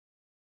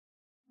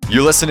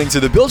You're listening to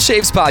the Bill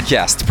Chaves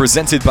Podcast,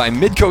 presented by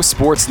Midco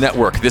Sports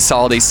Network. This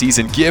holiday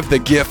season, give the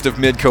gift of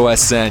Midco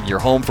SN, your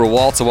home for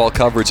wall-to-wall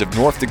coverage of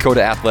North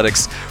Dakota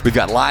athletics. We've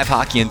got live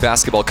hockey and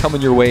basketball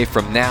coming your way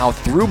from now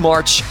through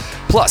March,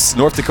 plus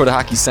North Dakota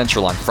Hockey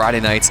Central on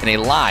Friday nights, and a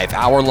live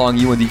hour-long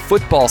UND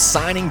football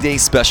signing day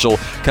special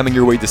coming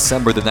your way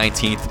December the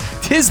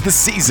 19th. 'Tis the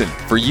season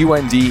for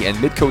UND and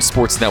Midco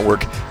Sports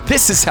Network.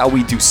 This is how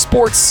we do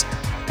sports,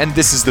 and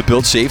this is the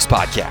Bill Chaves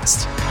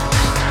Podcast.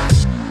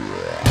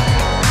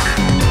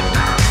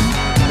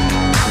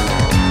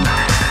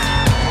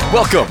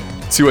 Welcome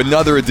to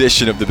another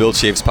edition of the Bill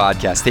Chaves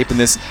Podcast. Taping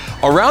this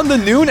around the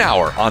noon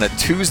hour on a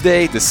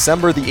Tuesday,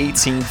 December the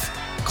 18th,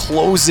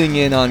 closing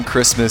in on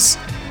Christmas.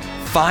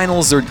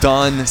 Finals are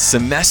done,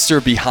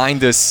 semester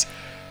behind us.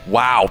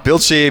 Wow. Bill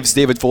Chaves,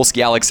 David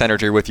Folsky, Alex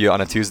Sennert here with you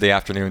on a Tuesday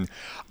afternoon.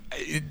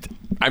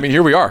 I mean,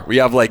 here we are. We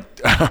have like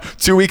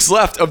 2 weeks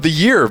left of the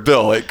year,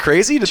 Bill.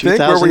 Crazy to think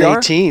where we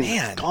are. 2018,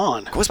 Man,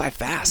 gone. Goes by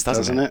fast,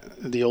 doesn't it?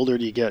 The older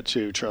you get,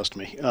 too, trust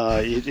me.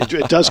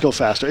 It does go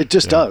faster. It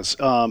just does.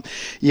 And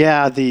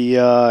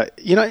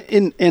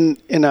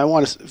I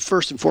want to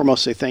first and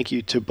foremost say thank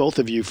you to both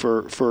of you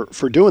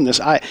for doing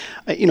this.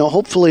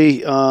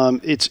 Hopefully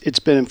it's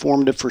been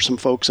informative for some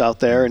folks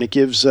out there, and it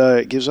gives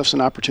us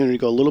an opportunity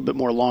to go a little bit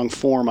more long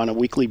form on a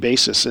weekly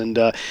basis. And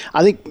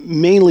I think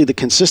mainly the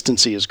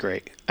consistency is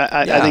great.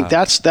 I think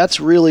that's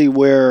really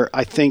where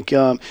I think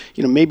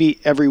maybe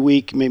every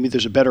week maybe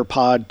there's a better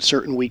pod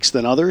certain weeks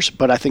than others,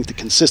 but I think the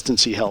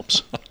consistency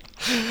helps.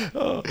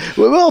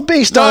 Well,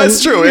 based on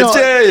it's true.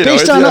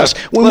 Based on us.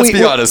 Let's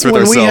be honest with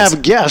ourselves. When we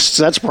have guests,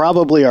 that's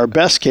probably our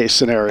best case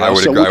scenario. I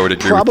would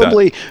agree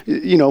probably,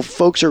 with that.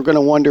 Folks are going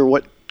to wonder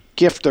what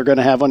gift they're going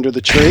to have under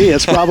the tree.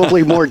 It's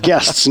probably more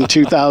guests in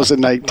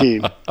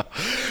 2019.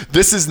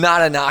 This is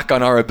not a knock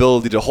on our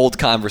ability to hold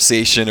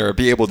conversation or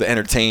be able to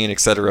entertain,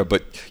 etc.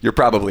 But you're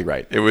probably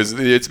right.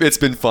 It's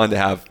been fun to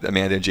have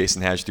Amanda and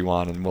Jason Hajdu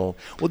on, and we'll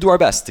do our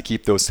best to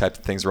keep those types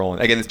of things rolling.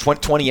 Again, it's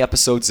 20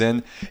 episodes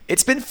in.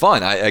 It's been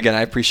fun.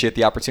 I appreciate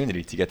the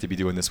opportunity to get to be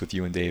doing this with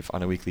you and Dave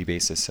on a weekly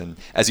basis. And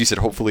as you said,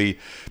 hopefully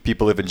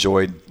people have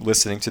enjoyed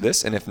listening to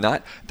this. And if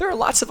not, there are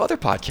lots of other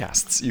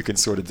podcasts you can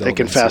sort of delve They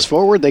can into. fast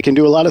forward. They can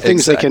do a lot of things.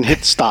 Exactly. They can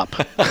hit stop.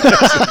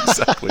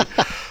 Exactly.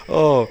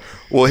 Oh,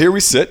 well, here we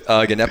sit.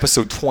 Again,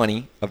 episode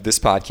 20 of this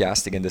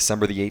podcast. Again,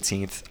 December the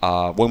 18th,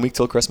 1 week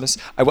till Christmas.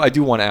 I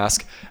do want to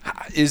ask,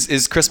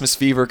 is Christmas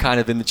fever kind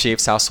of in the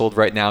Chaves household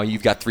right now?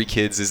 You've got 3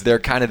 kids. Is there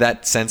kind of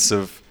that sense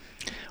of,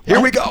 here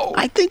we go?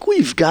 I think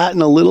we've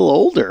gotten a little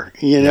older,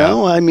 Yeah.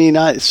 I mean,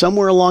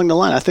 somewhere along the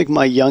line, I think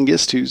my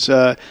youngest, who's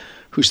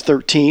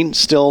 13,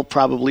 still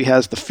probably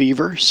has the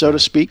fever, so to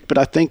speak. But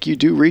I think you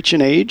do reach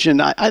an age,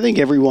 and I think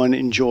everyone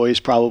enjoys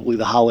probably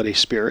the holiday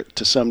spirit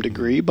to some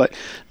degree. But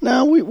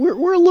now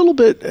we're a little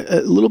bit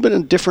in a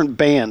different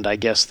band, I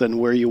guess, than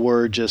where you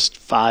were just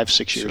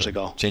 5-6 years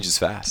ago. Changes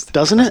fast,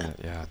 doesn't it?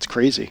 Yeah, it's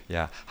crazy.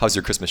 Yeah. How's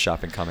your Christmas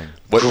shopping coming?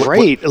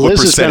 Great. What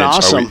Liz has been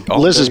awesome.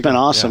 Liz has been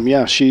awesome.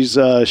 Yeah, she's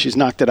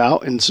knocked it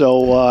out, and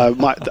so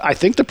I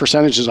think the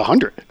percentage is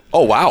 100.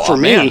 Oh, wow. For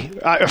me,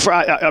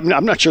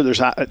 I'm not sure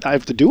I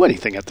have to do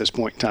anything at this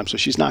point in time, so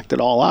she's knocked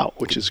it all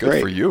out, which is good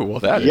great. For you. Well,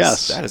 that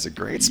is a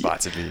great spot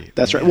to be.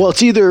 That's right. Well,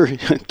 it's either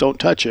don't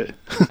touch it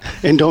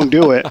and don't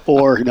do it,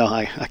 or no,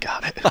 I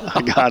got it.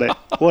 I got it.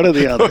 What are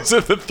the others?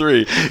 Those are the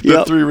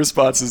three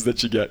responses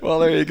that you get. Well,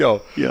 there you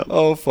go. Yep.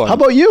 Oh, fun. How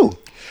about you?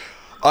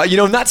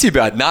 Not too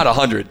bad. Not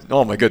 100.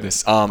 Oh my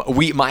goodness.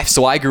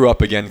 So I grew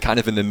up again,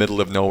 kind of in the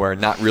middle of nowhere,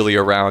 not really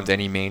around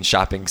any main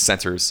shopping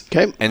centers.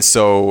 Okay. And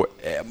so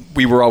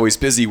we were always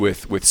busy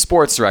with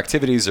sports or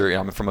activities. Or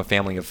I'm from a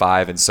family of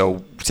 5, and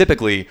so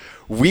typically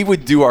we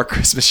would do our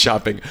Christmas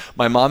shopping.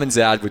 My mom and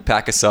dad would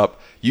pack us up,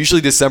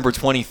 usually December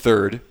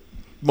 23rd,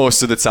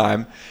 most of the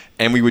time.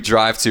 And we would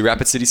drive to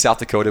Rapid City, South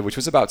Dakota, which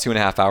was about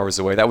 2.5 hours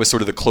away. That was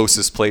sort of the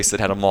closest place that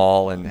had a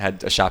mall and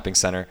had a shopping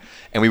center.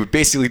 And we would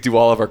basically do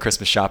all of our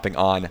Christmas shopping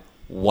on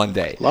one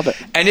day. Love it.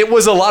 And it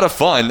was a lot of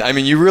fun. I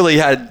mean, you really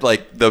had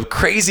like the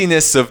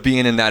craziness of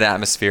being in that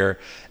atmosphere.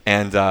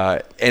 And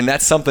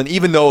that's something,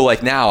 even though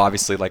like now,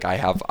 obviously, like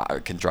I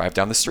can drive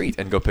down the street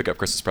and go pick up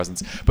Christmas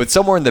presents. But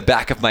somewhere in the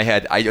back of my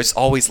head, I just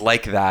always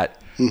like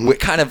that. Mm-hmm.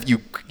 Kind of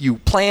you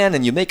plan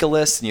and you make a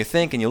list and you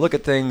think and you look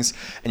at things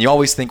and you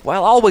always think,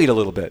 well, I'll wait a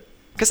little bit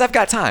because I've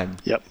got time.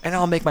 Yep. And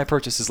I'll make my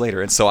purchases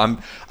later. And so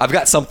I've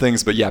got some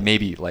things, but yeah,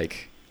 maybe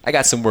like I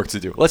got some work to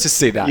do. Let's just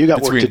say that. You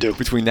got work to do.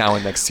 Between now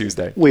and next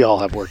Tuesday. We all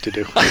have work to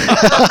do.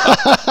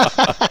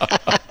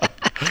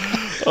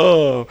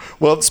 Oh,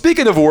 well,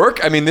 speaking of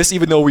work, I mean,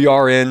 even though we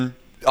are in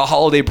a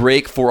holiday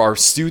break for our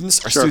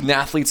students, our student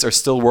athletes are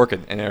still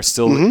working and are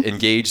still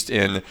engaged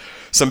in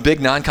some big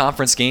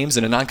non-conference games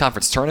and a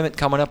non-conference tournament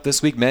coming up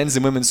this week. Men's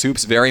and women's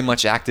hoops very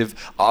much active.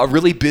 A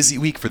really busy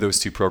week for those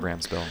 2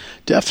 programs, Bill.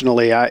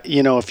 Definitely.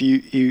 If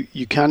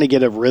you kind of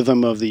get a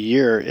rhythm of the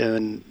year,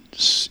 and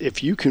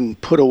if you can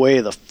put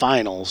away the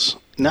finals,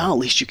 now at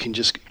least you can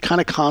just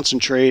kind of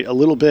concentrate a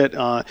little bit.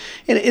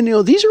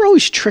 And these are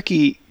always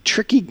tricky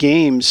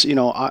games.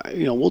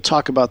 We'll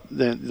talk about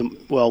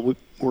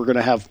we're going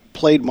to have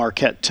played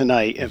Marquette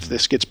tonight. If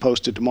this gets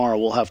posted tomorrow,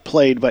 we'll have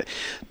played. But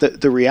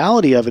the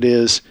reality of it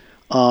is,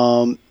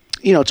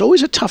 it's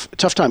always a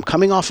tough time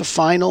coming off of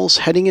finals,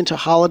 heading into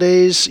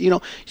holidays.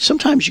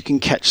 Sometimes you can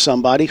catch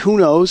somebody. Who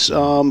knows?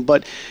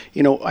 But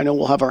I know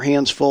we'll have our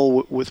hands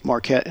full with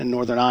Marquette and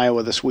Northern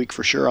Iowa this week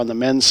for sure on the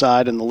men's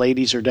side, and the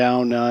ladies are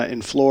down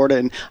in Florida.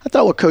 And I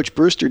thought what Coach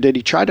Brewster did,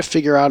 he tried to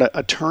figure out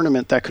a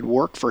tournament that could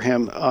work for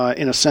him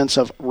in a sense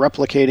of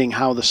replicating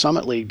how the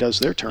Summit League does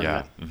their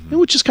tournament,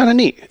 which is kind of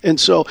neat. And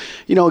so,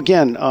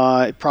 again,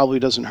 it probably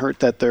doesn't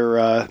hurt that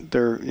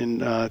they're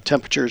in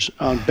temperatures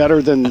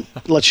better than,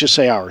 let's just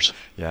say, ours.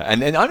 Yeah,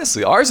 and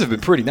honestly, ours have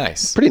been pretty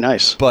nice. Pretty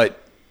nice.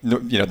 But,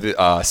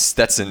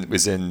 Stetson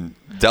was in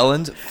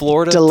Deland,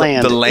 Florida?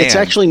 DeLand. DeLand. It's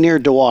actually near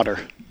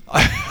DeWater.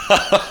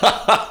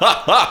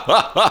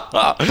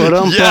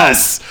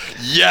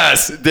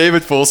 Yes.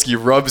 David Folsky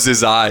rubs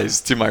his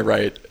eyes to my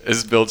right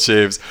as Bill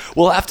shaves.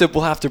 We'll have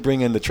to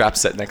bring in the trap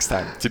set next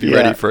time to be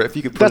ready for it. If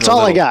you could. That's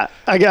all I got.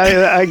 I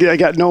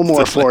got no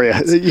more for you.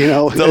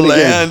 The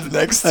land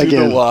next to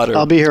the water.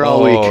 I'll be here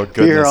all week. Goodness.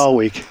 Be here all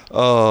week.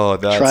 Oh,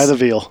 try the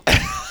veal.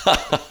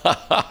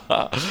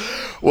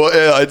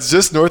 Well, it's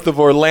just north of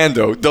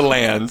Orlando,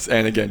 DeLand,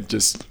 and again,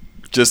 just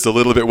a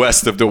little bit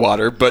west of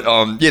DeWater.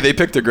 But they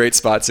picked a great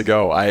spot to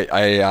go.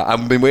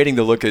 I've been waiting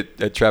to look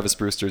at Travis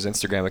Brewster's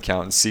Instagram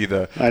account and see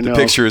the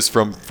pictures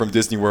from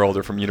Disney World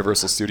or from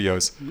Universal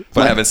Studios,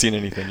 but I haven't seen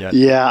anything yet.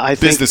 Yeah, I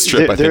think business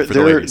trip. I think for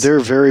the ladies, they're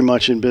very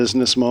much in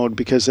business mode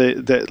because they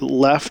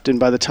left, and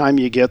by the time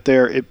you get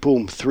there,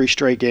 3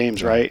 straight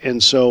games, right?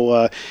 And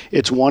so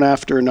it's one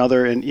after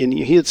another. And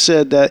he had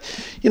said that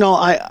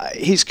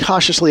he's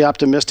cautiously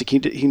optimistic.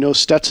 He knows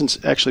Stetson's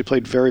actually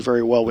played very,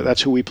 very well.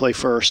 That's who we play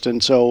first,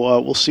 and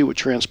so. We'll see what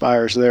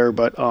transpires there,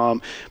 but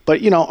our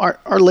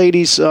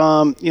ladies,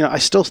 I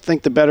still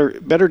think the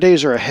better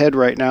days are ahead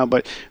right now.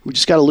 But we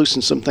just got to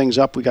loosen some things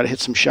up. We got to hit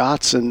some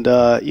shots, and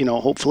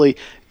hopefully,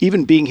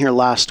 even being here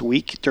last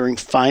week during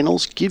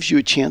finals gives you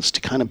a chance to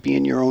kind of be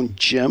in your own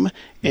gym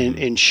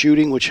and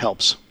shooting, which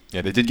helps.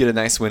 Yeah, they did get a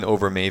nice win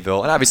over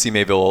Mayville, and obviously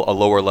Mayville a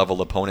lower level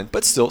opponent,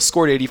 but still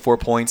scored 84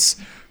 points.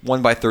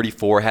 Won by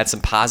 34, had some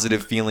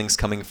positive feelings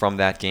coming from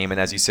that game, and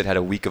as you said, had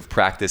a week of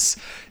practice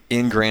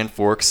in Grand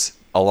Forks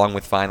along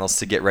with finals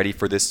to get ready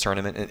for this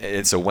tournament.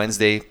 It's a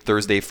Wednesday,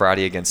 Thursday,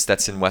 Friday against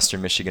Stetson,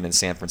 Western Michigan, and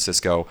San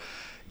Francisco.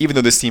 Even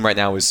though this team right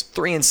now is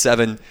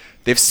 3-7,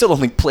 they've still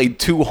only played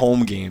 2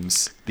 home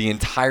games the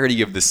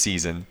entirety of the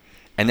season.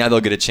 And now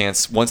they'll get a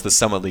chance, once the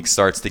Summit League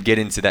starts, to get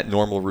into that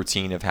normal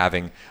routine of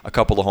having a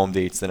couple of home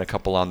dates, then a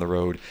couple on the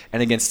road,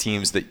 and against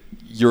teams that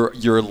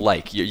you're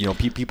like,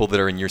 people that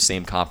are in your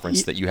same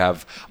conference that you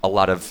have a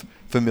lot of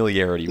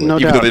familiarity with,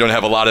 even though they don't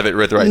have a lot of it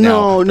right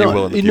now. They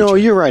will in the future. No,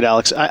 you're right,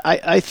 Alex.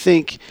 I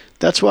think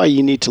that's why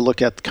you need to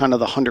look at kind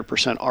of the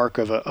 100% arc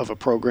of a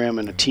program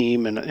and a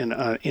team in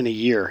a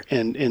year,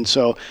 and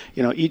so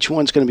each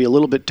one's going to be a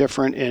little bit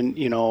different. And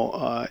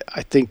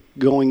I think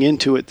going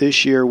into it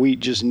this year, we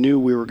just knew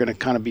we were going to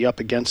kind of be up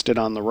against it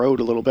on the road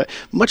a little bit,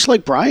 much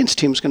like Brian's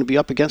team is going to be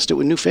up against it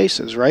with new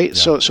faces, right?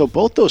 Yeah. So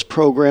both those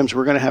programs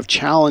were going to have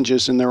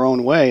challenges in their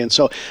own way, and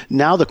so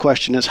now the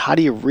question is, how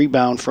do you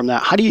rebound from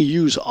that? How do you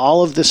use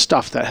all of this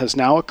stuff that has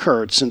now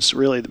occurred since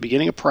really the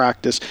beginning of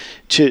practice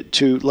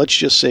to let's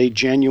just say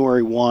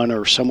January 1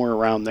 or somewhere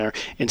around there,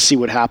 and see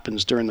what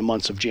happens during the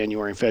months of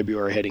January and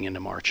February heading into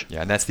March.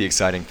 Yeah, and that's the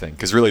exciting thing,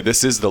 because really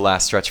this is the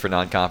last stretch for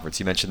non-conference.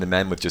 You mentioned the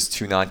men with just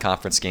 2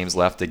 non-conference games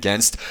left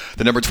against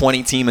the number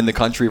 20 team in the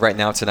country right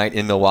now tonight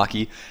in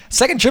Milwaukee.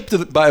 Second trip,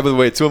 by the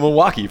way, to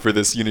Milwaukee for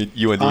this UND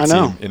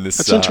team in this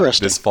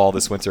this fall,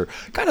 this winter.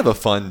 Kind of a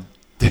fun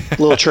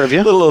little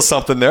trivia, little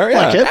something there.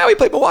 Yeah, like we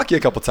played Milwaukee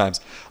a couple times.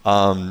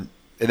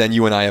 And then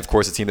UNI, of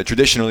course, a team that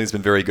traditionally has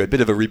been very good.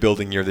 Bit of a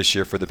rebuilding year this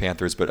year for the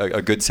Panthers, but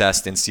a good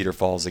test in Cedar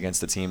Falls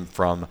against a team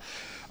from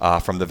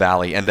the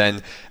Valley. And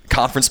then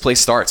conference play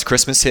starts.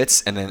 Christmas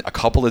hits, and then a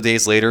couple of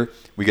days later,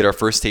 we get our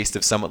first taste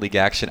of Summit League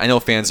action. I know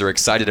fans are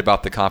excited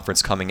about the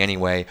conference coming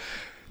anyway.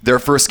 Their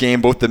first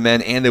game, both the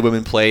men and the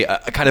women play a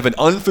kind of an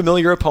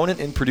unfamiliar opponent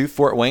in Purdue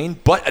Fort Wayne,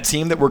 but a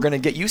team that we're going to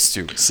get used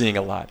to seeing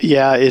a lot.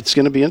 Yeah, it's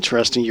going to be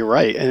interesting. You're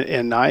right,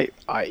 and I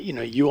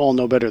you all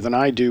know better than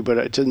I do, but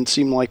it didn't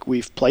seem like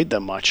we've played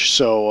them much.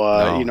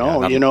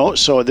 So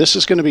so this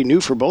is going to be new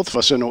for both of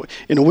us.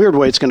 In a weird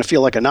way, it's going to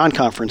feel like a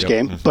non-conference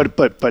game,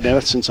 mm-hmm. but in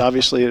essence,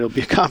 obviously, it'll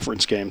be a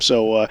conference game.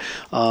 So,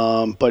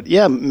 but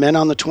yeah, men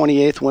on the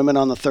 28th, women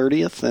on the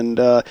 30th,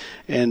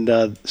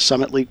 and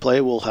Summit League play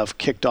will have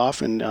kicked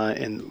off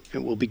and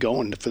we'll be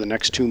going for the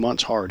next 2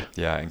 months hard.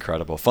 Yeah,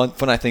 incredible. Fun,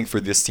 I think, for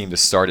this team to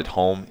start at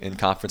home in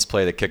conference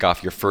play, to kick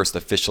off your first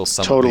official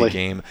Summit League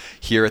game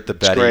here at the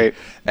Betty. Great.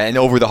 And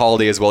over the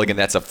holiday as well. Again,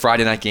 that's a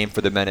Friday night game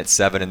for the men at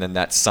 7, and then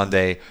that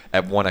Sunday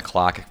at 1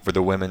 o'clock for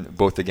the women,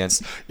 both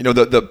against,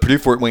 the Purdue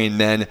Fort Wayne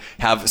men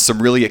have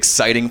some really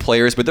exciting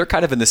players, but they're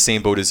kind of in the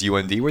same boat as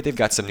UND, where they've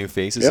got some new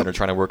faces and are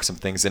trying to work some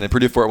things in. And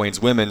Purdue Fort Wayne's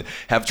women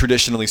have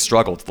traditionally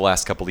struggled the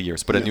last couple of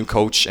years, but a new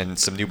coach and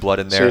some new blood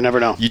in there. So you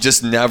never know. You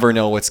just never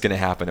know what's going to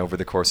happen happen over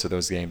the course of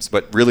those games.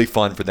 But really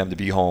fun for them to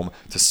be home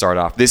to start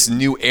off this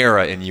new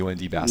era in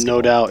UND basketball.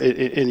 No doubt.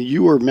 And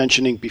you were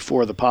mentioning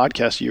before the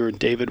podcast, you and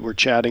David were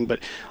chatting, but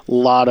a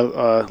lot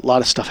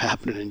of stuff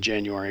happening in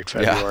January and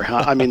February.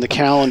 Yeah. I mean, the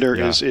calendar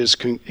is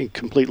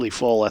completely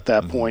full at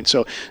that point.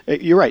 So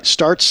you're right.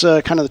 Starts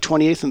kind of the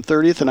 28th and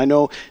 30th, and I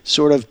know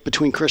sort of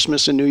between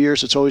Christmas and New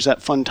Year's, it's always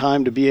that fun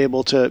time to be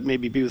able to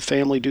maybe be with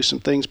family, do some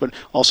things, but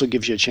also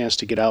gives you a chance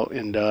to get out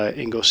and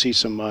go see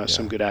some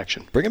good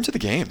action. Bring them to the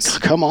games.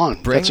 Come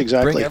on. That's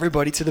exactly. Bring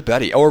everybody to the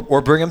Betty.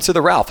 Or bring them to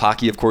the Ralph.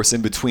 Hockey, of course,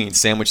 in between,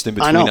 sandwiched in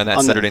between on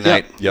that Saturday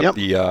night. Yep.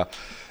 The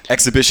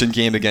exhibition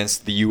game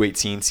against the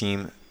U18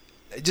 team.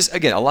 Just,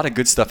 again, a lot of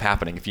good stuff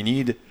happening. If you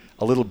need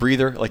a little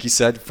breather, like you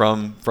said,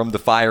 from the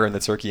fire and the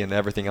turkey and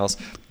everything else,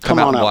 come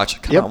out and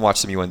watch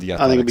some UND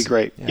athletics. I think it'd be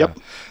great. Yeah.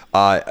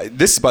 Yep.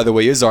 This, by the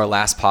way, is our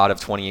last pod of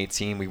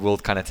 2018. We will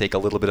kind of take a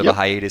little bit of a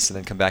hiatus and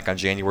then come back on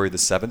January the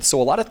 7th. So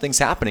a lot of things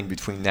happening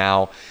between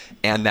now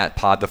and that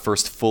pod, the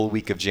first full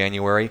week of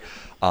January.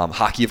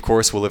 Hockey, of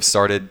course, will have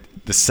started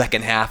the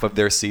second half of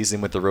their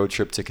season with the road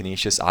trip to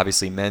Canisius.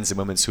 Obviously, men's and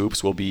women's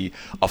hoops will be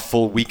a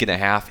full week and a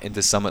half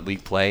into Summit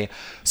League play.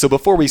 So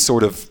before we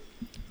sort of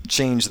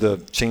change the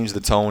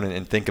tone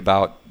and think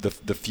about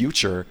the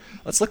future,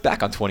 let's look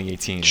back on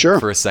 2018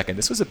 for a second.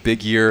 This was a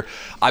big year,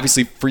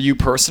 obviously, for you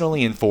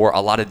personally and for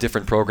a lot of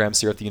different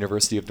programs here at the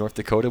University of North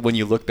Dakota. When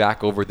you look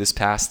back over this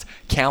past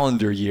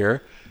calendar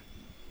year,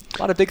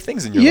 a lot of big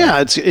things in your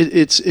life. Yeah,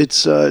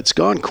 it's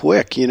gone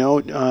quick.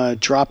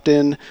 Dropped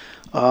in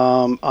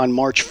on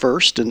March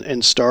 1st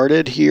and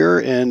started here,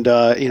 and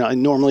I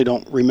normally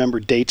don't remember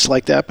dates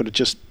like that, but it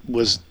just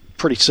was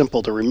pretty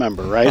simple to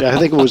remember, right? I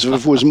think if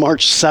it was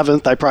March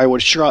 7th, I probably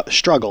would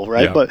struggle,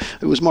 right? Yeah. But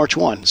it was March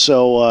 1.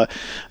 So,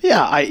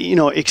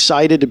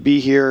 excited to be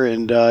here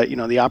and,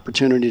 the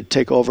opportunity to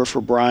take over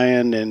for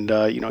Brian. And,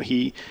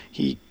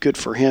 he good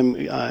for him,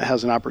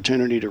 has an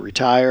opportunity to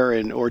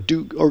retire or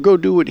go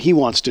do what he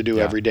wants to do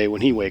every day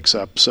when he wakes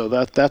up. So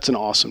that's an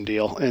awesome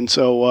deal. And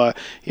so, I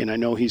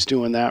know he's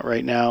doing that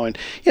right now. And,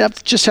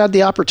 I've just had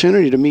the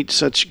opportunity to meet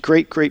such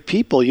great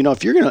people.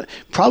 If you're going to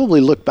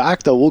probably look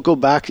back, though, we'll go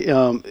back.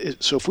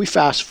 So if we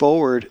fast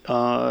forward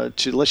to,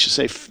 let's just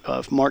say,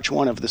 March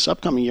 1 of this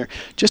upcoming year,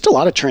 just a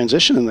lot of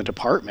transition in the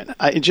department.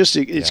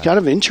 It's kind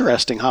of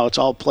interesting how it's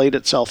all played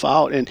itself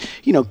out, and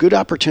good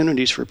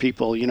opportunities for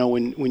people.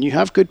 When you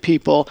have good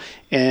people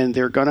and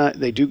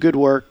they do good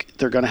work,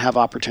 they're gonna have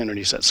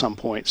opportunities at some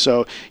point.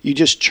 So you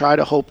just try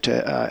to hope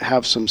to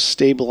have some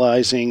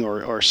stabilizing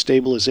or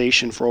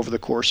stabilization for over the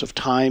course of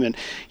time. And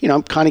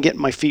I'm kind of getting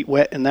my feet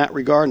wet in that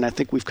regard, and I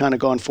think we've kind of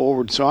gone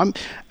forward. So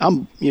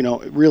I'm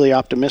really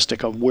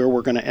optimistic of where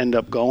we're going to end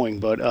up going.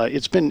 But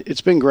it's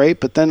been great.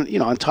 But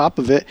then on top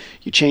of it,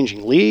 you're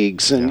changing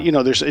leagues, and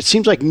it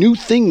seems like new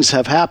things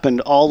have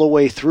happened all the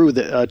way through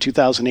the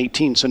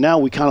 2018. So now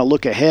we kind of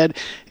look ahead,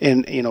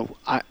 and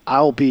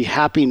I'll be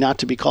happy not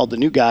to be called the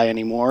new guy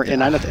anymore,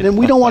 and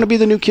we don't want to be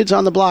the new kids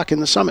on the block in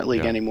the Summit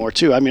League anymore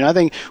too. I mean, I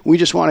think we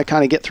just want to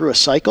kind of get through a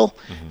cycle,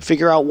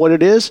 figure out what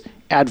it is,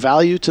 add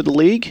value to the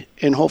league,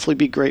 and hopefully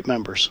be great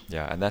members.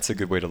 Yeah, and that's a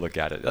good way to look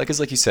at it.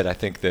 Like you said, I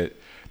think that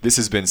this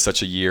has been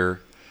such a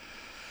year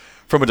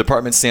from a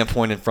department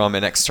standpoint and from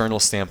an external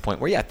standpoint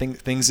where,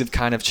 things have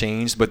kind of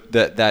changed, but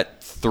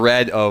that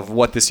thread of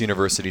what this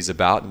university is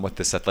about and what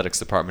this athletics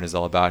department is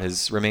all about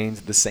has remained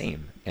the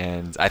same.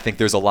 And I think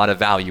there's a lot of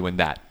value in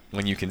that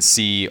when you can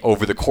see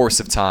over the course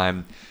of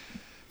time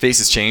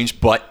faces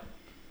change, but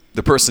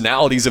the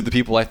personalities of the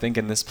people, I think,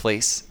 in this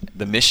place,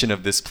 the mission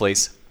of this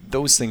place,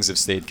 those things have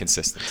stayed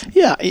consistent.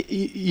 Yeah.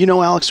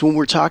 Alex, when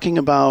we're talking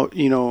about,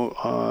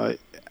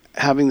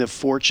 having the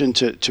fortune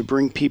to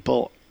bring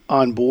people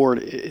on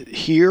board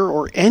here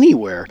or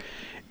anywhere,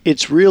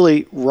 it's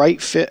really right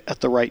fit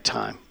at the right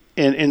time.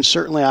 And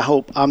certainly I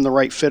hope I'm the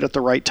right fit at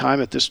the right time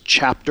at this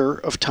chapter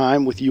of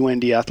time with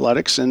UND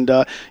Athletics. And,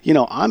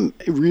 I'm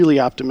really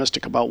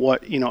optimistic about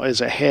what, is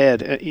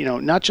ahead,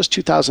 not just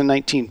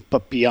 2019,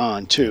 but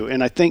beyond too.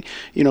 And I think,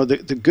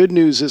 the good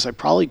news is I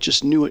probably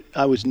just knew it.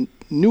 I was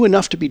knew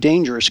enough to be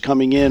dangerous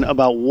coming in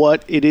about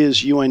what it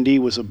is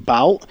UND was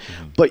about,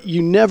 but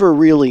you never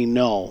really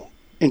know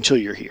until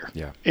you're here.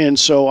 Yeah. And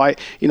so I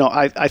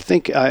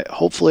think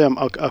hopefully I'm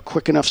a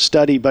quick enough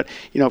study, but,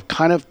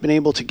 kind of been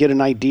able to get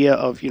an idea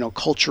of,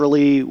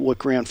 culturally what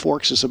Grand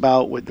Forks is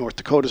about, what North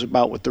Dakota is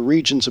about, what the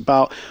region's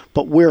about,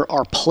 but where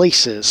our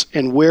place is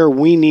and where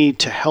we need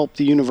to help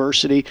the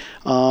university,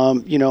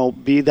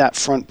 be that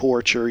front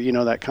porch or,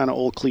 that kind of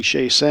old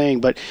cliche saying.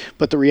 But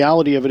the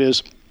reality of it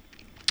is,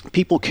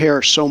 people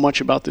care so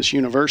much about this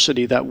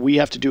university that we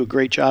have to do a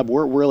great job.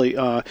 We're really,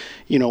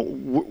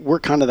 we're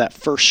kind of that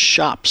first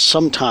shop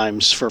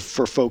sometimes for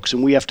folks,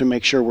 and we have to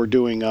make sure we're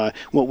doing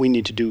what we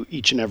need to do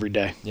each and every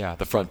day. Yeah,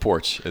 the front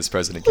porch, as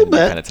President Kennedy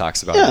kind of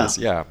talks about this.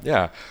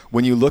 Yeah.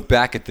 When you look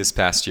back at this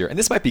past year, and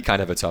this might be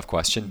kind of a tough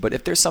question, but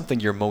if there's something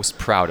you're most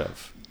proud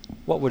of,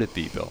 what would it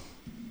be, Bill?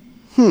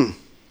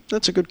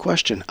 That's a good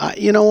question.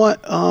 You know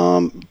what?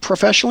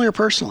 Professionally or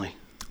personally?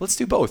 Let's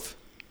do both.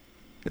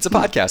 It's a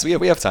podcast.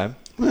 We have time.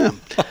 Yeah.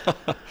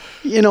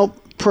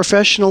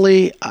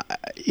 professionally,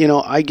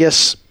 I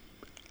guess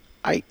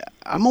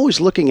I'm always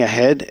looking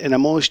ahead, and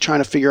I'm always trying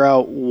to figure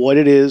out what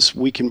it is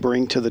we can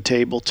bring to the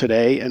table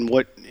today, and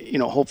what,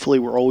 hopefully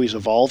we're always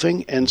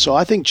evolving. And so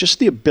I think just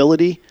the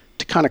ability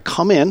to kind of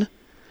come in,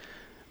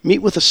 meet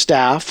with the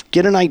staff,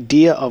 get an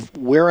idea of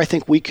where I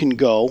think we can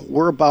go.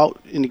 We're about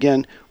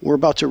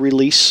to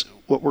release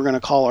what we're going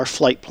to call our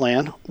flight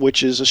plan,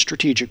 which is a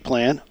strategic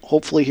plan,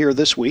 hopefully here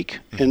this week.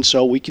 And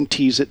so we can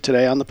tease it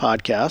today on the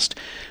podcast.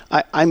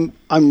 I'm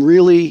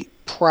really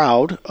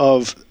proud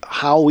of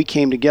how we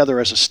came together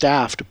as a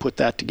staff to put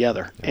that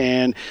together.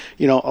 And,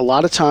 a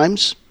lot of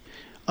times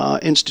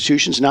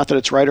institutions, not that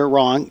it's right or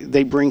wrong,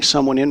 they bring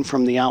someone in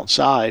from the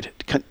outside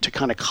to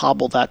kind of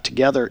cobble that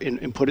together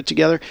and put it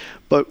together.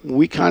 But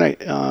we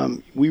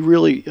we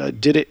really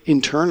did it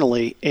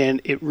internally,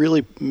 and it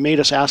really made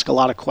us ask a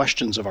lot of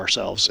questions of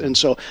ourselves. And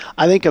so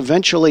I think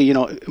eventually,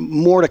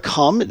 more to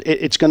come.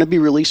 It's going to be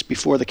released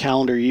before the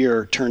calendar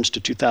year turns to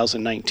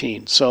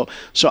 2019. So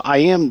I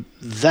am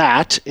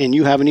that, and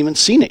you haven't even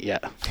seen it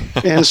yet.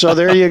 And so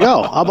there you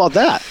go. How about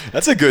that?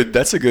 That's a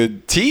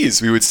good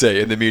tease, we would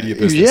say, in the media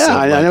business. Yeah,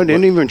 I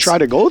didn't even try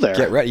to go there.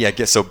 Get ready. Yeah,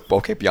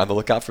 be on the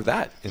lookout for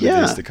that in the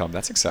days to come.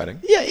 That's exciting.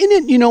 Yeah,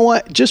 and you know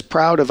what? Just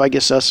proud of, I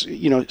guess, us,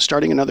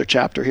 starting another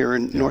chapter here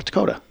in North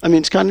Dakota. I mean,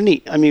 it's kind of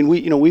neat. I mean,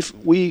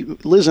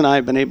 Liz and I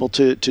have been able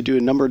to do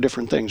a number of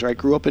different things, right?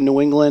 Grew up in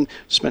New England,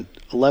 spent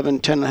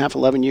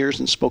 11 years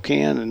in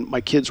Spokane, and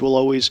my kids will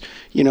always,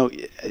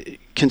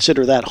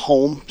 consider that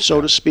home,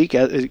 so to speak,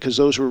 because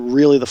those were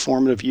really the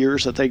formative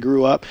years that they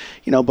grew up.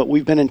 But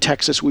we've been in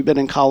Texas, we've been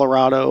in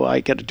Colorado. I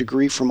got a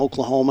degree from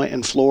Oklahoma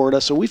and Florida,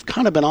 so we've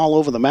kind of been all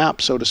over the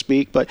map, so to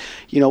speak. But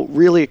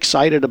really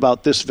excited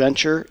about this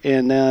venture,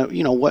 and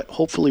what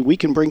hopefully we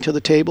can bring to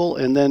the table,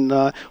 and then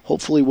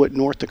hopefully what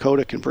North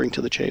Dakota can bring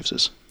to the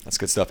Chaveses. That's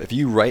good stuff. If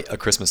you write a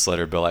Christmas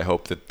letter, Bill, I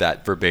hope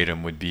that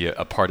verbatim would be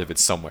a part of it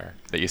somewhere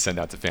that you send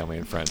out to family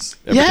and friends.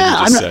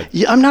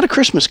 I'm not a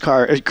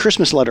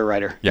Christmas letter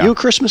writer. Yeah. You a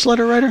Christmas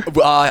letter writer?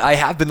 I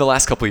have been the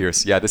last couple of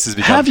years. Yeah, this has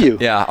become. Have you?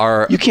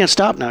 Yeah. You can't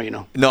stop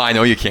now, No, I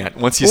know you can't.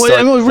 Once you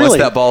start, once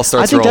that ball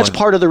starts rolling. I think that's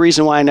part of the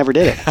reason why I never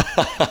did it.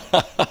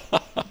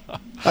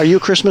 Are you a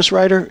Christmas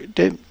writer,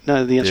 Dave?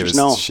 No, the answer is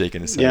no. Shaking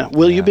his head. Yeah.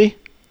 Will you be?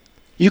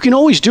 You can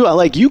always do it.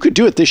 Like, you could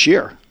do it this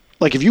year.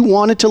 Like, if you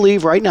wanted to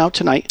leave right now,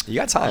 tonight, you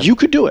got time. You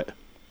could do it.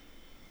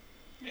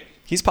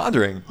 He's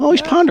pondering. Oh,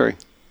 he's pondering.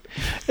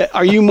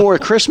 Are you more a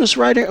Christmas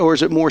writer, or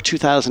is it more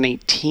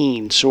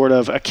 2018, sort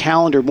of a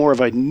calendar, more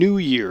of a New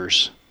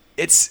Year's?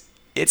 It's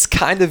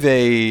kind of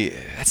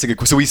that's a good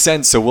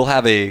question. So we'll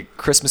have a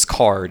Christmas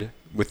card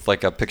with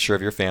like a picture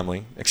of your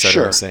family, et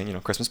cetera, sure. saying,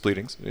 Christmas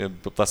bleedings,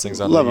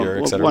 blessings on Love the year,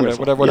 them. et cetera,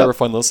 Wonderful. whatever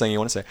fun little saying you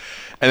want to say.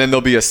 And then there'll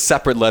be a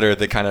separate letter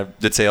that kind of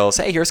details,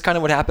 hey, here's kind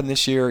of what happened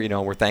this year.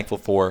 We're thankful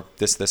for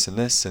this, and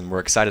this, and we're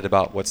excited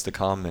about what's to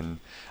come. And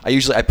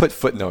I put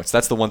footnotes.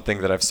 That's the one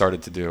thing that I've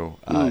started to do,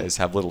 is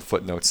have little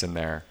footnotes in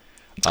there.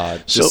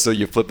 So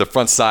you flip, the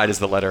front side is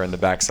the letter and the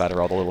back side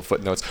are all the little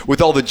footnotes.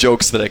 With all the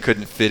jokes that I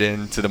couldn't fit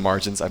into the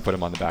margins, I put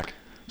them on the back.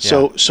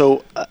 Yeah.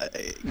 So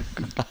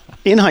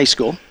in high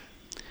school,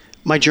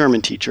 my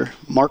German teacher,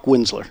 Mark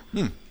Winsler,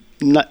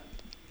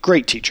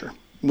 great teacher,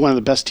 one of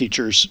the best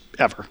teachers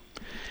ever.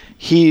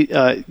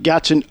 I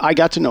got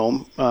to know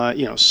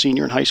him,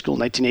 senior in high school,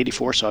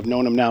 1984. So I've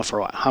known him now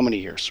for how many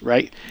years,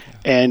 right?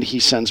 Yeah. And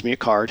he sends me a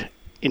card,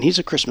 and he's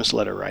a Christmas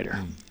letter writer.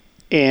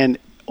 And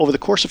over the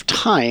course of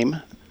time,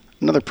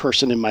 another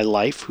person in my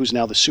life who's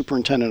now the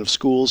superintendent of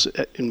schools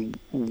in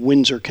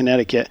Windsor,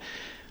 Connecticut,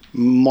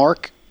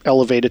 Mark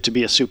elevated to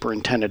be a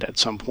superintendent at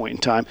some point in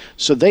time.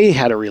 So they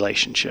had a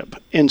relationship.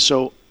 And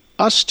so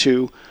us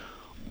two,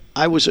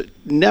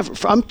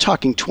 I'm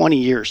talking 20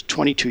 years,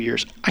 22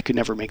 years, I could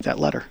never make that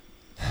letter.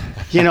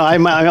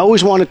 I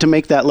always wanted to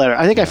make that letter.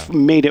 I think I've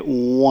made it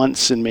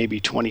once in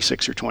maybe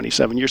 26 or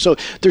 27 years. So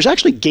there's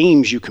actually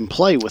games you can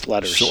play with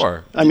letters.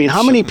 Sure. I mean,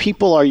 how many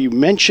people are you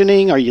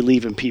mentioning? Are you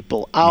leaving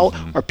people out?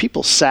 Mm-hmm. Are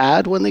people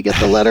sad when they get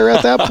the letter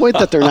at that point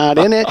that they're not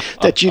in it,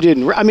 that you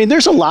didn't? I mean,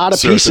 there's a lot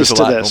of pieces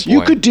to this.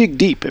 You could dig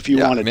deep if you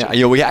wanted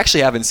to. We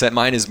actually haven't sent.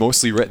 Mine is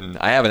mostly written.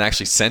 I haven't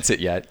actually sent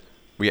it yet.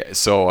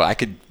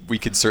 We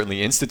could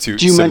certainly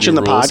institute. Do you mention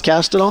the rules.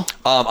 Podcast at all?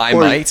 I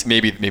might.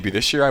 Maybe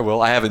this year I will.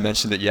 I haven't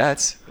mentioned it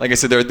yet. Like I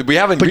said, we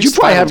haven't. But you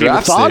probably haven't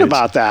even thought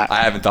about that.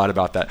 I haven't thought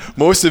about that.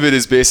 Most of it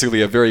is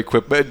basically a very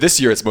quick. But this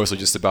year it's mostly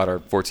just about our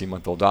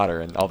 14-month-old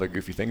daughter and all the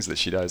goofy things that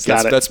she does.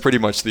 That's pretty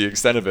much the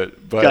extent of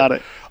it. But, got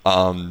it.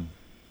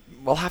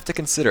 We'll have to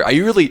consider.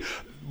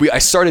 I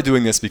started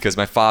doing this because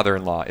my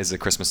father-in-law is a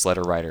Christmas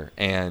letter writer,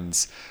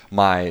 and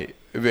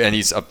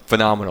he's a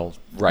phenomenal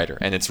writer,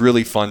 and it's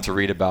really fun to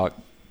read about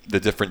the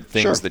different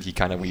things that he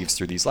kind of weaves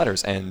through these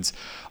letters. And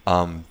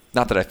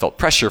not that I felt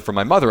pressure from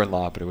my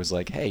mother-in-law, but it was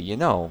like, hey,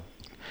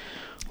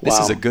 this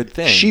is a good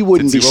thing. She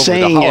wouldn't be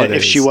saying it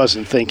if she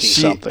wasn't thinking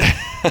something.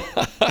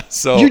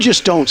 So you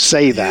just don't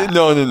say that.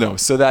 No.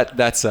 So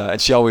that's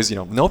and she always,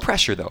 no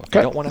pressure though. If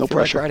you don't want to feel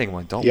like writing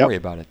one, don't worry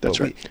about it. That's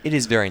right. It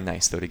is very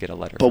nice though to get a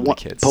letter from the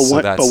kids.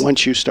 But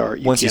once you start,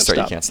 you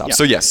can't stop. Yeah.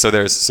 So yes,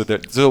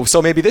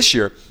 so maybe this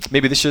year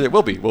it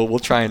will be. We'll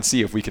try and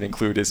see if we can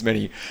include as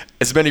many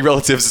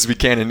relatives as we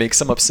can and make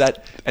some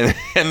upset, and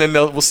then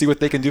we'll see what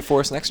they can do for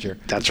us next year.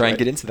 That's try right. and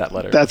get into that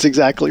letter. That's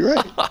exactly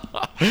right.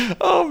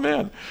 Oh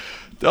man.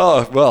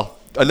 Oh well.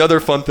 Another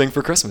fun thing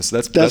for Christmas.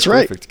 That's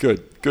right. Perfect.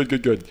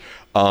 Good.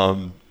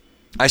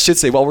 I should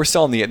say, while we're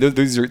still on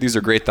these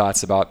are great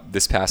thoughts about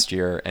this past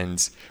year,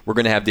 and we're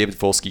going to have David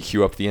Folsky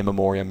cue up the in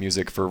memoriam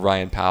music for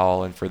Ryan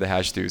Powell and for the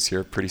Hajdu's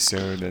here pretty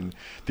soon, and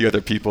the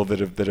other people that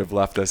have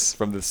left us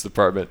from this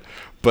department.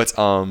 But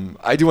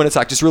I do want to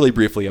talk just really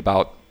briefly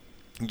about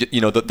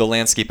the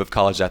landscape of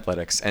college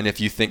athletics. And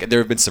if you think there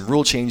have been some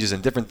rule changes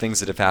and different things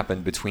that have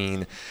happened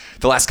between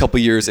the last couple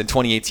of years, in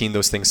 2018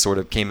 those things sort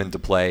of came into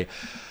play.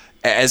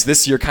 As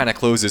this year kind of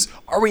closes,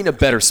 are we in a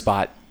better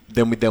spot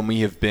than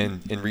we have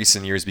been in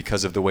recent years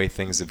because of the way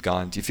things have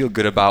gone? Do you feel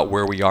good about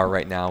where we are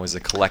right now as a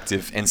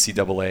collective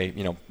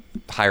NCAA,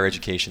 higher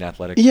education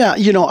athletic? Yeah,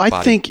 I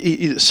body? think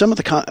some of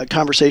the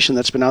conversation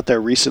that's been out there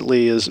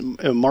recently is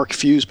Mark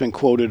Few's been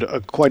quoted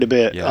quite a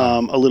bit,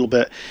 a little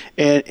bit,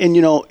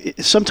 and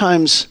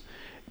sometimes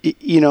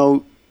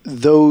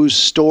those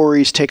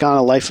stories take on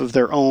a life of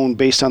their own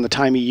based on the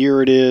time of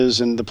year it is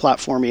and the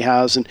platform he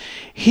has. And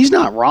he's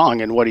not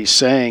wrong in what he's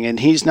saying. And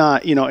he's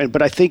not,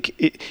 but I think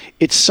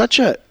it's such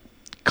a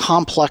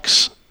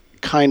complex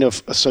kind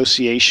of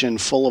association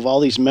full of all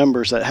these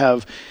members that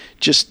have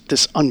just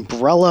this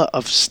umbrella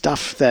of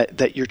stuff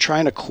that you're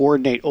trying to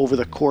coordinate over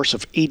the course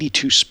of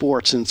 82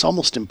 sports. And it's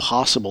almost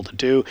impossible to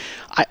do.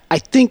 I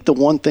think the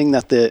one thing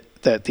that the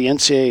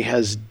NCAA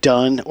has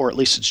done, or at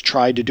least it's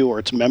tried to do, or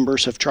its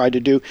members have tried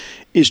to do,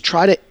 is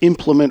try to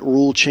implement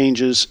rule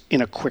changes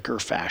in a quicker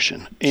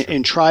fashion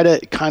and try to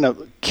kind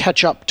of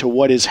catch up to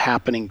what is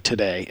happening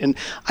today. And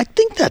I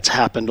think that's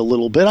happened a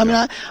little bit. I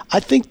mean, I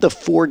think the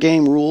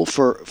 4-game rule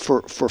for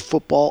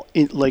football,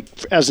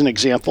 as an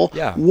example,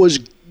 was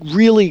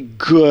really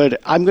good.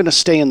 I'm going to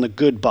stay in the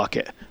good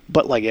bucket.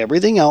 But like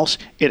everything else,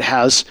 it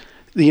has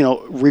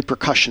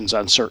repercussions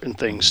on certain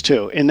things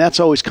too. And that's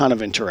always kind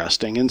of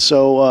interesting. And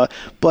so,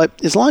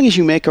 but as long as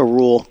you make a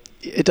rule,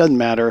 it doesn't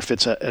matter if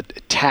it's a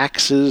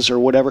taxes or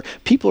whatever,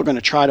 people are going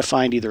to try to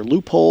find either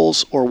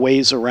loopholes or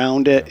ways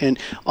around it. And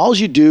all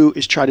you do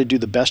is try to do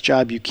the best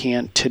job you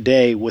can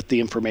today with the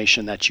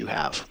information that you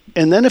have.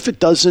 And then if it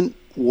doesn't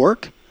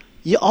work,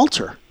 you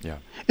alter. Yeah.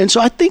 And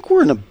so I think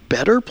we're in a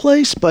better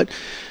place, but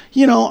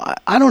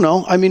I don't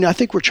know. I mean, I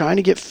think we're trying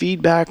to get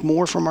feedback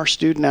more from our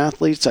student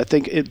athletes. I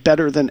think it's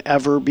better than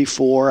ever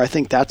before. I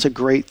think that's a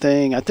great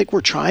thing. I think we're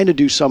trying to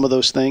do some of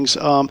those things.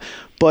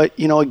 But,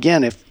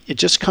 again, if it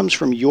just comes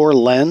from your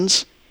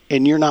lens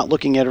and you're not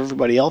looking at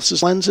everybody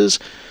else's lenses,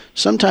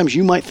 sometimes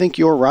you might think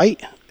you're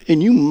right.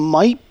 And you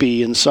might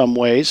be in some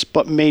ways,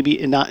 but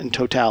maybe not in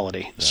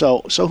totality. Yeah.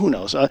 So who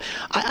knows? I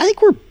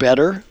think we're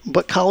better,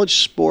 but college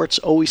sports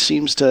always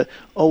seems to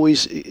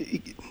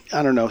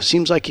I don't know,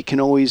 seems like it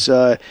can always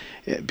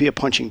be a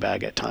punching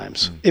bag at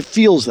times. It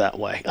feels that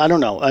way. I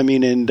don't know. I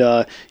mean, and,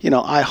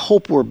 I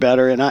hope we're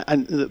better.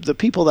 And the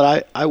people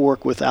that I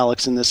work with,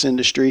 Alex, in this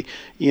industry,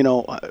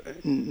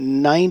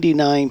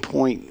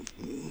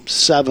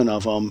 99.7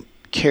 of them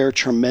care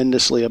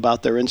tremendously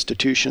about their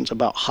institutions,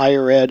 about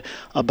higher ed,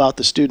 about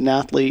the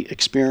student-athlete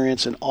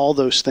experience and all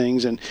those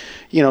things. And,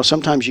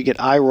 sometimes you get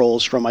eye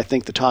rolls from, I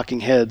think, the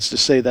talking heads to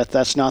say that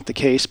that's not the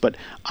case, but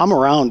I'm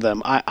around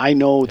them. I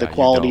know the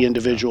quality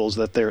individuals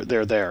that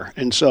they're there.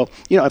 And so,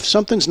 if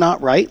something's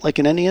not right, like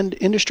in any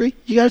industry,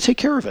 you got to take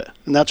care of it.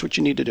 And that's what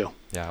you need to do.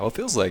 Yeah, well, it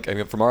feels like,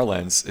 from our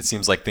lens, it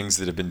seems like things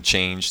that have been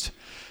changed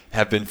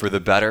have been for the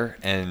better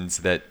and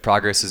that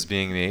progress is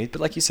being made. But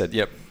like you said,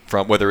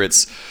 from whether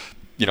it's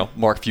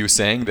Mark Few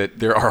saying that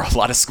there are a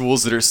lot of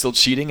schools that are still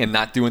cheating and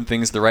not doing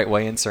things the right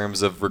way in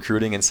terms of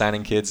recruiting and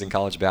signing kids in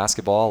college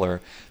basketball, or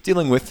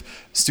dealing with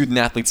student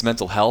athletes'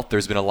 mental health.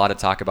 There's been a lot of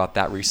talk about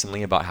that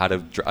recently, about how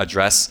to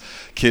address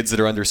kids that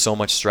are under so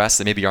much stress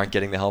that maybe aren't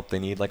getting the help they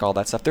need, like all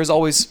that stuff. There's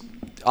always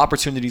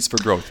opportunities for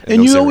growth.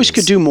 And you always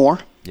could do more.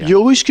 Yeah. You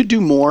always could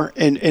do more,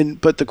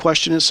 but the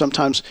question is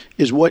sometimes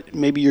is what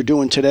maybe you're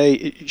doing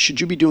today, should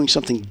you be doing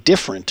something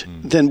different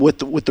than with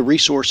the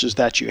resources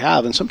that you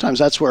have? And sometimes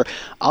that's where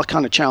I'll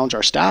kind of challenge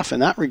our staff in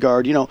that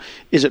regard.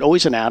 Is it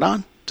always an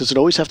add-on? Does it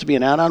always have to be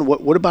an add-on?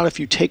 What about if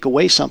you take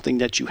away something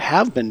that you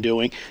have been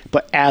doing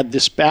but add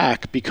this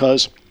back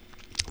because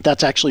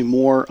that's actually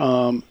more,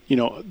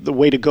 the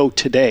way to go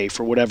today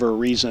for whatever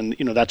reason,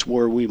 that's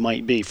where we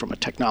might be from a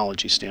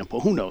technology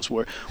standpoint. Who knows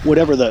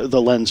whatever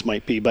the lens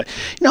might be. But,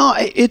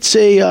 it's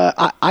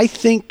I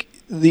think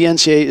the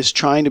NCAA is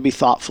trying to be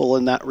thoughtful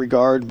in that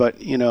regard, but,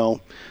 there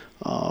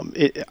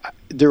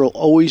will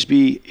always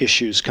be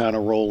issues kind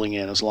of rolling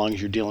in as long as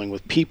you're dealing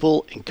with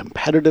people and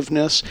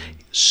competitiveness,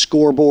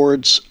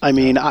 scoreboards. I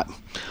mean,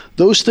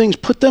 those things,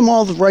 put them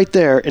all right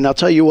there, and I'll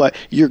tell you what,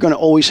 you're going to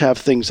always have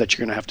things that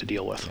you're going to have to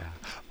deal with.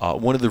 Yeah.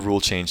 One of the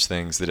rule change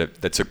things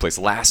that took place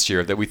last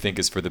year that we think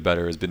is for the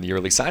better has been the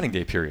early signing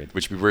day period,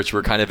 which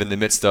we're kind of in the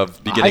midst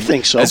of beginning. I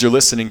think so. As you're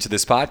listening to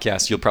this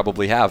podcast, you'll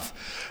probably have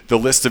the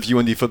list of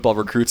UND football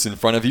recruits in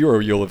front of you, or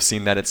you'll have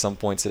seen that at some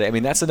point today. I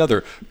mean, that's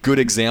another good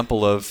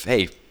example of,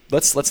 hey,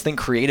 let's think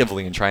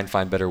creatively and try and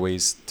find better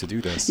ways to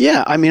do this.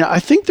 Yeah, I mean, I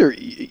think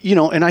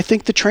and I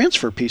think the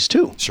transfer piece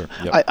too. Sure.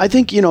 Yep. I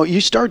think,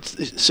 you start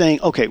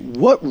saying, okay,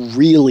 what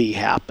really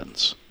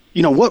happens?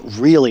 What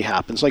really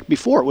happens? Like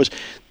before it was,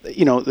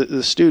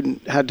 the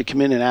student had to come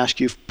in and ask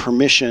you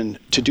permission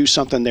to do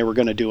something they were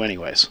going to do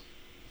anyways.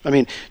 I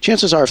mean,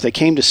 chances are if they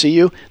came to see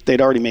you, they'd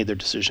already made their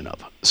decision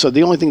up. So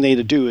the only thing they had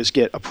to do is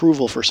get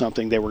approval for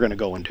something they were going to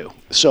go and do.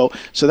 So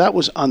that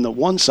was on the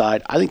one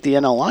side. I think the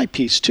NLI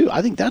piece too,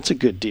 I think that's a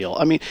good deal.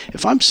 I mean,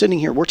 if I'm sitting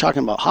here, we're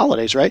talking about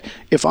holidays, right?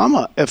 If I'm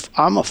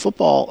a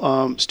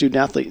football student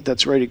athlete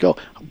that's ready to go,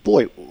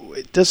 boy,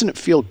 doesn't it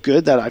feel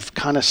good that I've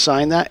kind of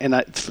signed that?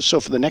 And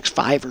so for the next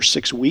 5 or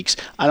 6 weeks,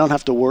 I don't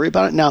have to worry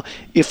about it. Now,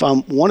 if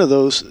I'm one of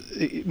those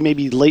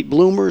maybe late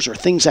bloomers or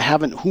things that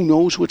who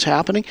knows what's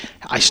happening,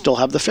 I still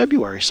have the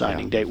February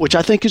signing date, which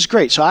I think is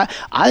great. So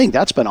I think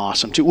that's been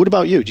awesome too. What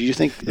about you? Do you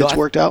think it's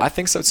worked out? I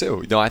think so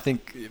too. I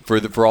think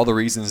for all the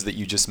reasons that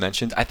you just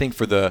mentioned, I think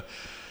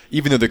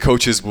even though the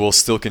coaches will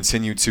still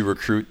continue to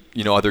recruit,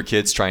 other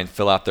kids, try and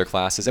fill out their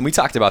classes. And we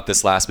talked about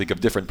this last week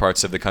of different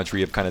parts of the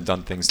country have kind of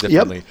done things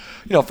differently.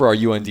 Yep. For our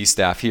UND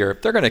staff here,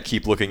 they're going to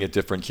keep looking at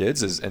different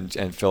kids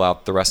and fill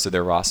out the rest of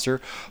their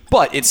roster.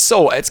 But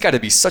it's got to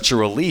be such a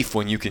relief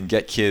when you can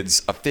get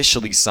kids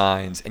officially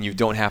signed and you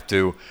don't have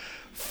to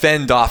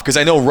fend off. Because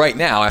I know right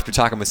now, after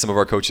talking with some of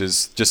our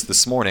coaches just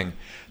this morning,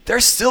 they're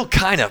still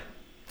kind of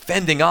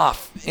fending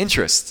off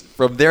interest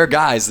from their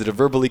guys that have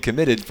verbally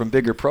committed from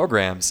bigger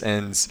programs,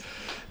 and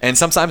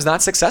sometimes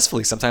not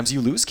successfully. Sometimes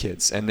you lose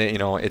kids, and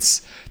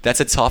that's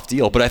a tough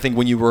deal. But I think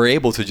when you were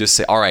able to just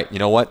say, all right, you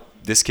know what,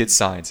 this kid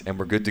signs and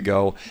we're good to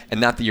go, and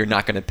not that you're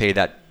not going to pay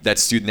that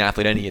student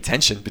athlete any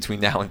attention between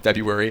now and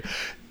February.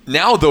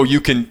 Now though,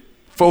 you can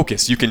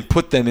focus. You can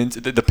put them into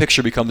the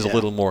picture becomes a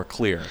little more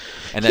clear,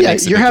 and that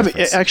makes a big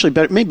difference.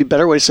 Actually maybe a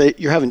better way to say it,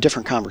 you're having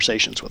different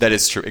conversations with them. That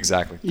is true,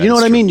 exactly. You know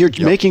what I mean? You're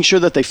making sure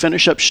that they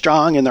finish up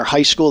strong in their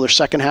high school, their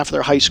second half of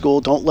their high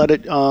school. Don't let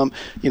it,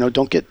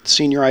 don't get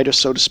senioritis,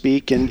 so to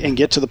speak, and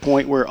get to the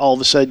point where all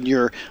of a sudden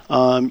you're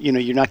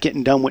not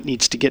getting done what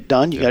needs to get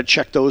done. You got to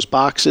check those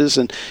boxes,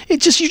 and you're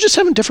just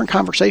having different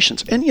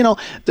conversations. And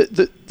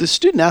the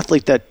student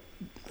athlete that,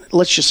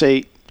 let's just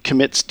say,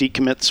 commits,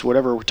 decommits,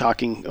 whatever we're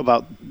talking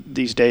about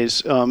these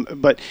days.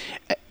 But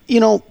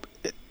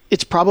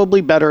it's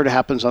probably better it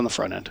happens on the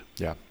front end.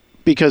 Yeah.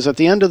 Because at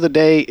the end of the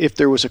day, if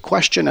there was a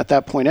question at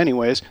that point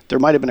anyways, there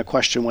might have been a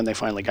question when they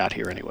finally got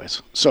here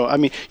anyways. So, I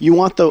mean, you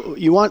want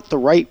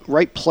the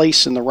right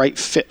place and the right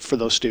fit for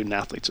those student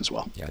athletes as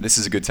well. Yeah, this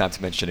is a good time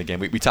to mention again.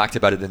 We talked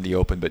about it in the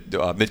open, but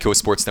Midco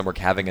Sports Network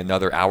having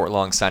another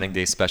hour-long signing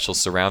day special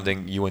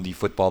surrounding UND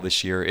football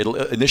this year. It'll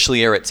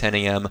initially air at 10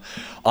 a.m.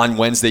 on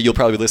Wednesday. You'll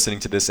probably be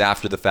listening to this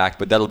after the fact,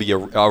 but that'll be a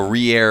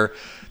re-air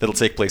that'll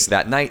take place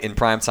that night in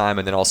prime time,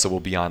 and then also will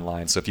be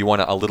online. So if you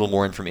want a little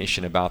more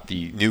information about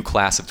the new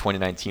class of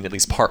 2019, at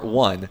least part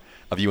one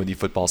of UND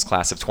football's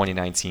class of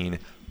 2019,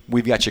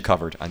 we've got you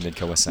covered on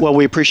Midco SN. Well,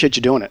 we appreciate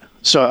you doing it.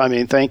 So, I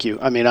mean, thank you.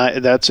 I mean,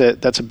 that's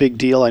a big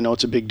deal. I know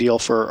it's a big deal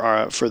for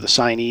the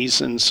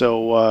signees, and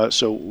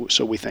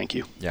so we thank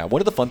you. Yeah, one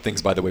of the fun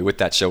things, by the way, with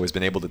that show has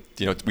been able to,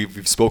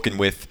 we've spoken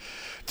with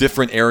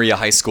different area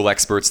high school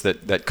experts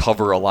that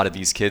cover a lot of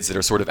these kids that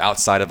are sort of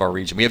outside of our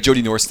region. We have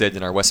Jody Norstead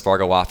in our West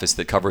Fargo office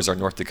that covers our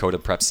North Dakota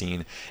prep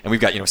scene, and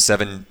we've got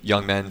 7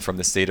 young men from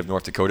the state of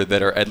North Dakota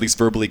that are at least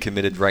verbally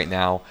committed right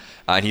now,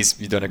 and he's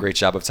done a great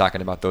job of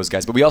talking about those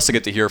guys. But we also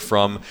get to hear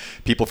from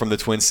people from the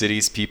Twin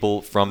Cities,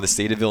 people from the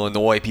state of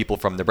Illinois, people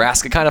from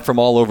Nebraska, kind of from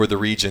all over the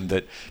region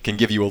that can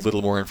give you a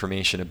little more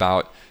information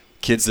about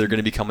kids that are going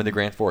to be coming to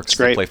Grand Forks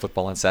to play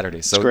football on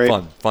Saturdays. So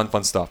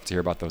fun stuff to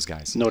hear about those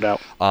guys. No doubt.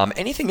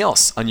 Anything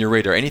else on your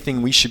radar?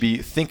 Anything we should be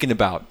thinking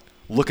about,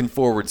 looking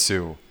forward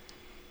to,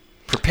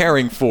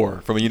 preparing for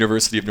from a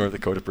University of North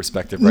Dakota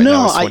perspective right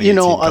now?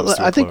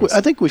 I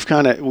think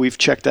we've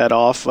checked that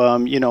off.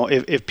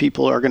 If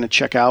people are going to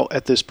check out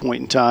at this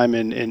point in time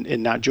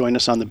and not join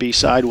us on the B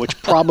side, which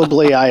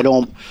probably I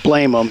don't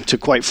blame them, to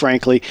quite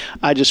frankly,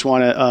 I just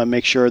want to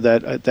make sure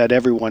that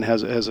everyone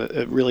has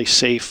a really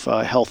safe,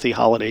 healthy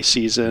holiday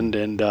season,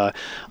 and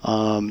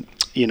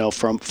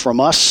from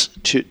us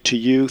to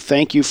you,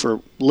 thank you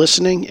for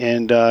listening,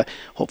 and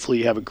hopefully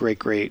you have a great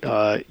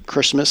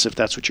Christmas if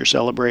that's what you're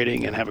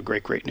celebrating, and have a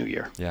great New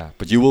Year. Yeah,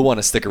 but you will want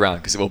to stick around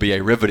because it will be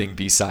a riveting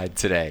B-side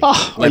today.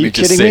 Oh, are you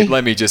kidding me?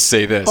 Let me just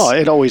say this. Oh,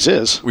 it always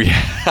is. We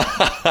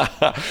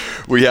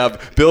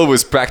have Bill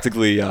was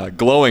practically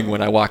glowing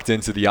when I walked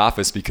into the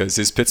office because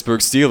his Pittsburgh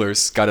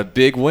Steelers got a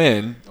big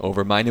win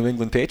over my New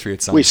England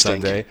Patriots on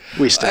Sunday.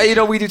 We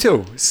stink. We do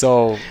too.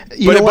 So,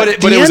 but it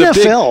was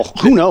NFL.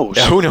 Who knows?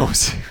 Yeah, who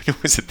knows?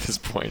 news at this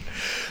point.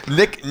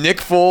 Nick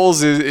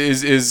Foles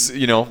is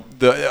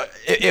the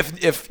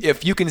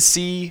if you can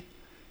see.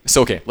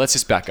 So okay, let's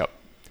just back up.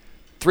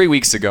 3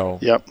 weeks ago,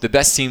 the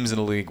best teams in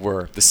the league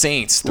were the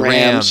Saints, the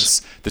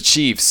Rams, the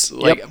Chiefs,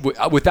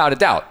 without a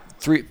doubt,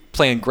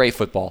 playing great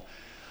football.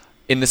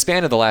 In the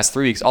span of the last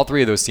 3 weeks, all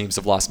three of those teams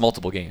have lost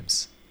multiple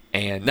games.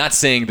 And not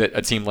saying that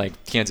a team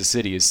like Kansas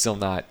City is still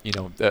not,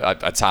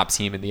 a top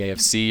team in the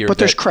AFC. But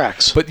there's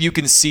cracks. But you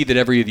can see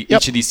that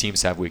each of these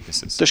teams have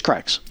weaknesses. There's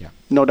cracks. Yeah.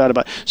 No doubt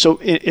about it. So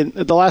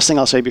the last thing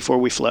I'll say before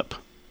we flip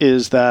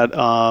is that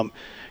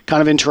kind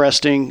of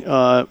interesting.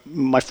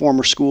 My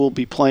former school will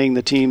be playing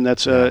the team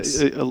that's a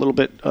little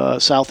bit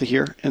south of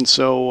here. And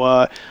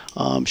so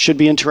should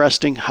be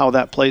interesting how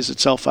that plays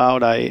itself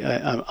out.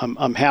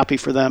 I'm happy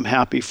for them,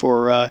 happy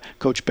for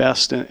Coach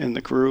Best and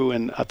the crew,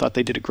 and I thought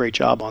they did a great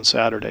job on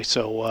Saturday.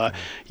 So,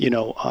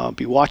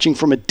 be watching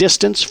from a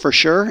distance for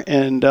sure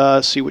and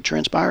see what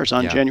transpires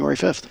on January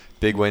 5th.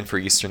 Big win for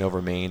Eastern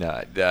over Maine.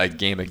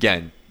 Game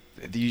again.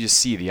 You just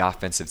see the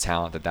offensive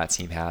talent that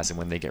team has, and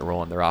when they get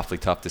rolling, they're awfully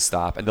tough to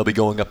stop. And they'll be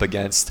going up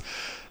against,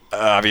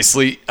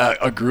 obviously,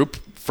 a group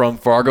from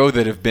Fargo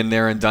that have been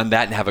there and done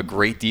that and have a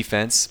great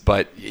defense.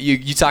 But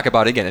you talk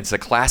about, again, it's a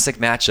classic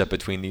matchup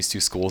between these two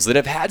schools that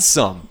have had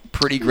some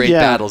pretty great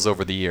battles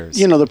over the years.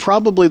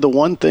 Probably the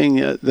one thing,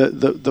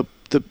 the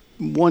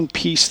one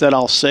piece that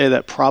I'll say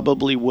that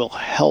probably will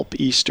help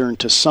Eastern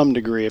to some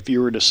degree, if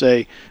you were to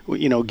say,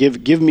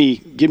 give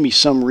me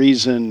some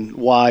reason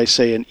why,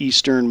 say, an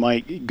Eastern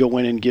might go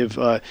in and give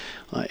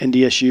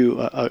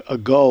NDSU a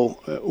go.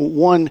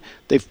 One,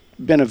 they've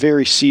been a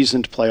very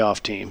seasoned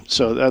playoff team,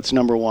 so that's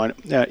number one.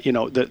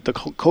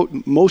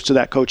 Most of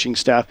that coaching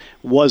staff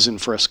was in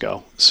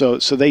Frisco, so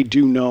they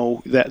do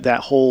know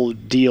that whole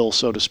deal,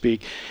 so to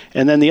speak.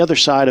 And then the other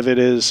side of it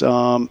is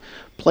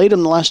played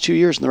them the last 2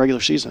 years in the regular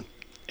season.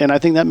 And I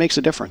think that makes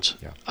a difference.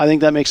 Yeah. I think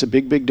that makes a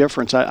big, big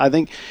difference. I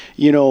think,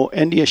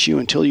 NDSU,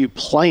 until you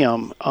play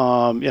them,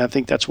 I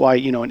think that's why,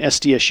 in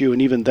SDSU and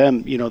even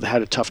them, they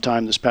had a tough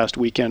time this past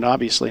weekend,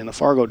 obviously, in the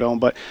Fargo Dome.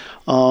 But,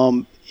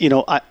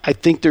 I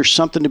think there's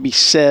something to be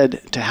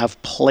said to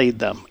have played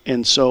them.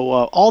 And so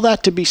all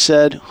that to be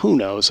said, who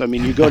knows? I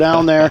mean, you go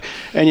down there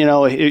and,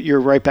 you're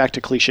right back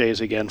to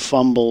cliches again,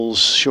 fumbles,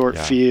 short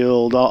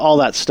field, all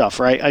that stuff,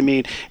 right? I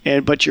mean,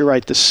 but you're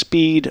right. The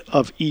speed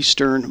of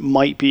Eastern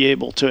might be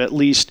able to at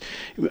least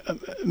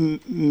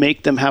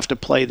make them have to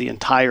play the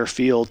entire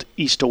field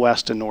east to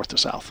west and north to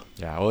south.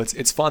 Yeah, well,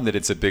 it's fun that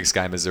it's a Big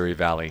Sky, Missouri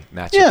Valley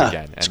matchup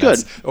again. And it's good.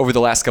 Over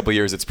the last couple of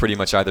years, it's pretty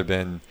much either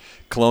been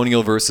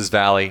Colonial versus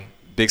Valley,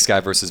 Big Sky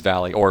versus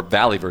Valley, or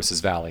Valley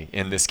versus Valley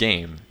in this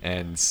game.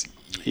 And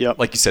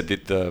like you said,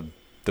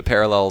 the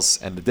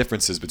parallels and the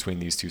differences between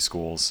these two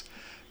schools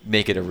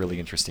make it a really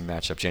interesting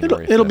matchup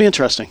January 5th. It'll be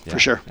interesting, for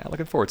sure. Yeah,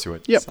 looking forward to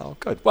it. Yep. So,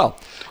 good. Well,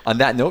 on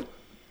that note,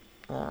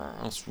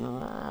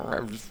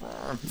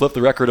 flip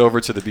the record over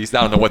to the beast.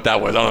 I don't know what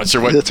that was. I'm not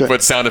sure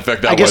what sound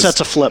effect that was. I guess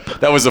that's a flip.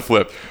 That was a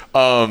flip.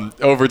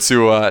 Over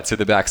to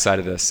the backside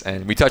of this,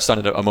 and we touched on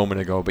it a moment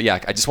ago. But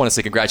I just want to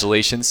say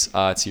congratulations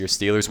to your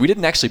Steelers. We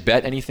didn't actually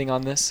bet anything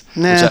on this,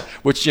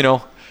 which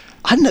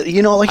I'm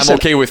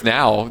okay with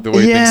now the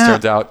way things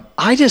turned out.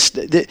 I just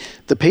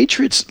the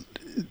Patriots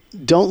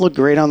don't look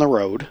great on the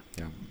road.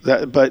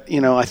 Yeah. But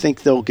I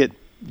think they'll get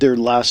their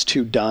last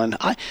two done.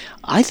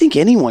 I think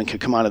anyone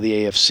could come out of the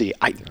AFC.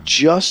 I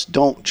just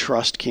don't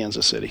trust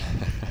Kansas City.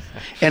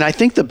 And I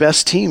think the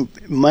best team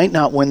might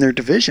not win their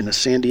division is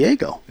San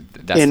Diego.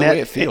 That's the way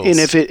it feels. And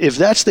if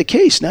that's the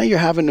case, now you're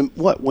having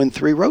to win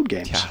 3 road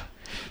games. Yeah.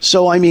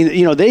 So I mean,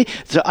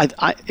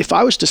 if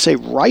I was to say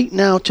right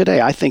now today,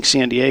 I think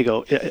San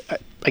Diego.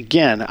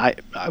 Again, I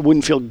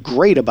wouldn't feel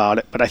great about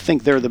it, but I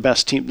think they're the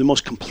best team, the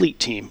most complete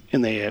team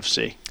in the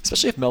AFC.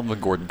 Especially if Melvin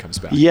Gordon comes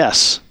back.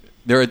 Yes.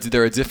 They're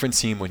a different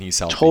team when he's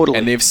healthy. Totally.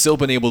 And they've still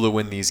been able to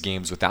win these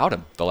games without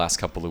him the last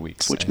couple of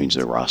weeks. Which means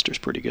their roster's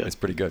pretty good. It's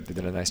pretty good. They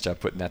did a nice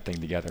job putting that thing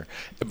together.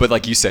 But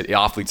like you said,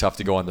 awfully tough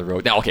to go on the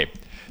road. Now, okay,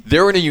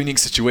 they're in a unique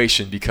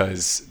situation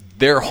because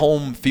their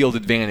home field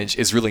advantage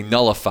is really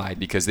nullified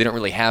because they don't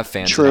really have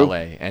fans in LA.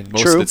 And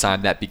most of the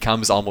time that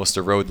becomes almost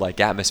a road-like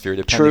atmosphere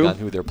depending on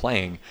who they're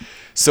playing.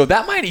 So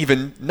that might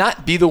even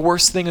not be the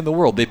worst thing in the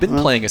world. They've been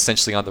playing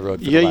essentially on the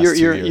road for the last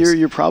 2 years.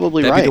 You're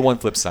probably That'd right. be the one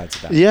flip side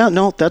to that. Yeah,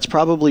 no, that's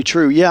probably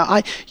true.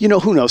 Yeah,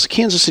 who knows?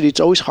 Kansas City,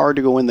 it's always hard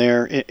to go in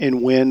there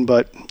and win,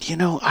 but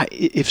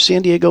if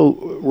San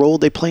Diego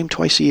rolled, they play them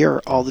twice a year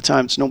all the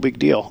time. It's no big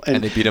deal.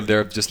 And they beat them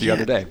there just the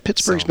other day.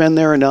 Pittsburgh's been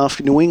there enough.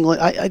 New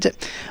England,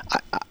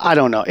 I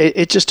don't know.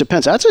 It just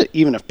depends.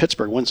 Even if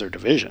Pittsburgh wins their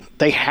division,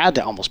 they had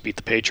to almost beat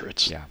the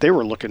Patriots. Yeah. They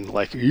were looking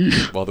like,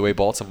 eesh. Well, the way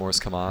Baltimore's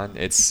come on,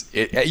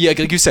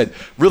 like you said,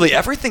 really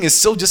everything is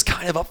still just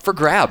kind of up for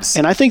grabs.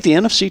 And I think the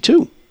NFC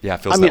too. Yeah, it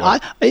feels that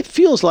way. It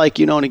feels like,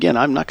 and again,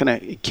 I'm not going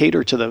to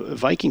cater to the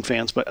Viking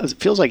fans, but it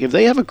feels like if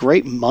they have a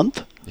great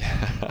month,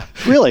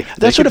 really,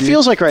 that's what it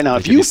feels like right now.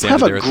 If you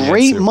have a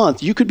great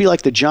month, you could be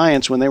like the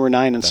Giants when they were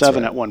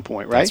 9-7 at one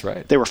point, right? That's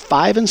right. They were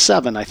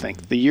 5-7, I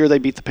think, the year they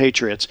beat the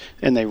Patriots,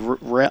 and they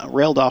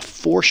railed off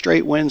 4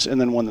 straight wins and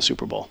then won the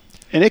Super Bowl.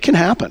 And it can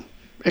happen.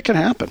 It can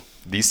happen.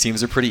 These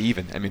teams are pretty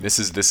even. I mean, this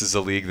is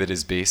a league that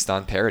is based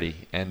on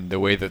parity, and the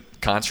way the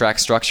contract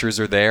structures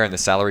are there and the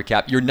salary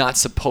cap, you're not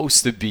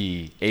supposed to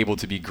be able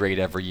to be great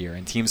every year,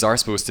 and teams are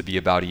supposed to be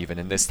about even.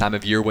 And this time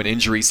of year when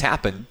injuries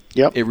happen,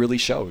 it really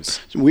shows.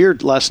 It's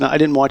weird last night. I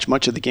didn't watch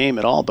much of the game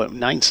at all, but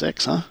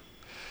 9-6, huh?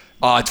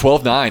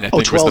 12-9, I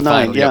think, was the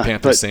final. Yeah.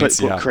 Panthers Saints.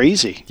 But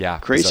crazy. Yeah,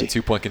 crazy.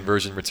 2-point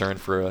conversion return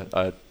for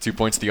 2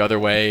 points the other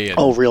way. And,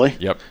 oh, really?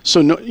 Yep.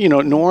 So,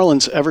 New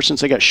Orleans, ever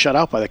since they got shut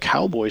out by the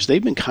Cowboys,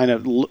 they've been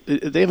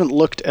they haven't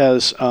looked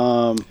as,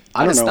 not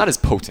as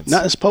potent.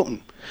 Not as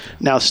potent.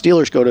 Now,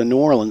 Steelers go to New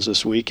Orleans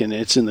this week, and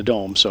it's in the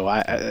Dome, so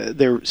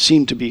they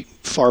seem to be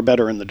far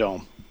better in the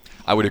Dome.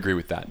 I would agree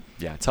with that.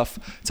 Yeah, tough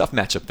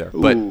matchup there.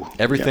 But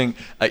everything,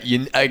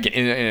 in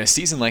a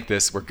season like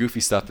this where goofy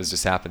stuff is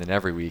just happening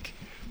every week,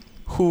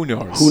 who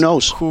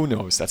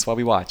knows? That's why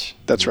we watch.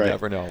 That's right. You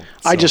never know.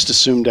 So. I just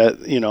assumed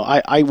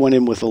that, I went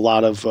in with a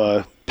lot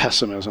of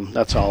pessimism.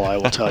 That's all I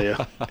will tell you.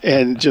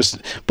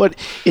 But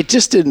it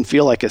just didn't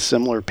feel like a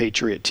similar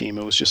Patriot team.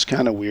 It was just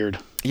kind of weird.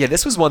 Yeah,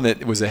 this was one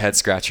that was a head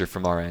scratcher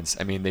from our ends.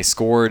 I mean, they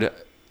scored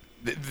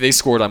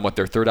on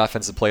their third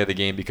offensive play of the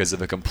game because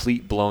of a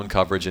complete blown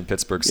coverage in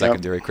Pittsburgh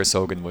secondary. Yep. Chris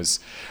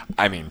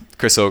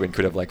Hogan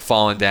could have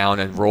fallen down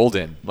and rolled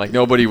in. Like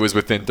nobody was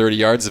within 30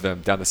 yards of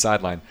him down the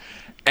sideline.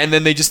 And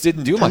then they just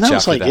didn't do much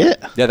after that. It.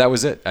 Yeah, that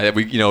was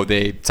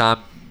it.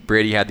 Tom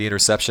Brady had the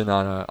interception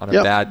on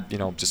a bad,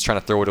 just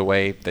trying to throw it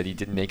away that he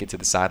didn't make it to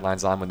the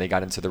sidelines on when they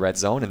got into the red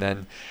zone. And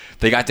then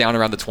they got down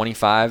around the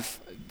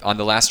 25 on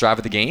the last drive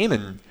of the game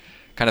and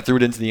kind of threw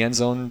it into the end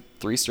zone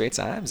 3 straight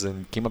times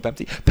and came up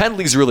empty.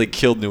 Penalties really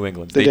killed New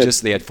England.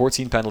 They had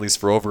 14 penalties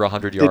for over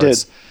 100 yards. They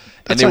did.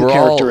 And they were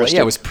all,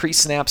 it was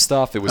pre-snap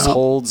stuff. It was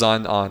holds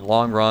on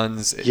long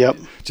runs. Yep.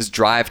 Just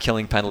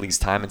drive-killing penalties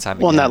time and time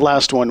again. Well, and that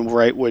last one,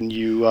 right, when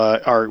you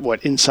are,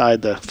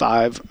 inside the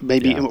 5,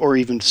 maybe, or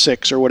even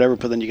 6 or whatever,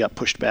 but then you got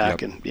pushed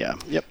back. Yep.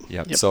 And,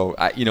 Yep. So,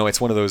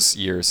 it's one of those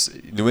years.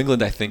 New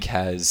England, I think,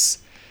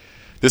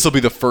 this will be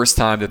the first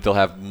time that they'll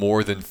have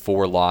more than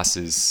 4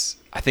 losses.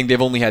 I think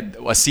they've only had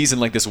a season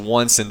like this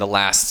once in the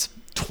last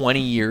 20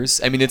 years.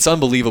 I mean, it's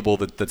unbelievable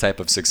the type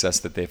of success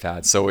that they've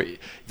had. So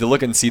to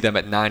look and see them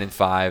at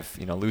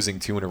 9-5, losing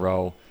 2 in a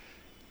row,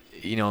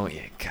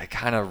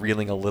 kind of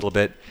reeling a little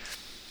bit.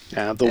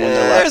 Yeah, they'll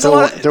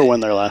win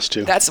their last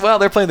 2.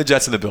 They're playing the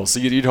Jets and the Bills, so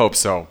you'd hope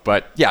so.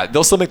 But yeah,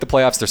 they'll still make the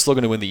playoffs. They're still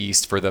going to win the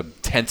East for the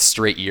 10th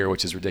straight year,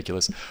 which is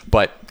ridiculous.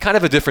 But kind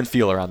of a different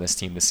feel around this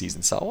team this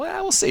season. So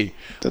we'll see.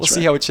 We'll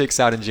see how it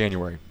shakes out in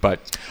January.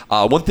 But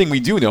one thing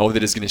we do know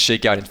that is going to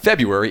shake out in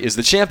February is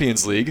the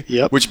Champions League,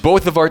 which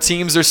both of our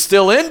teams are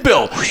still in,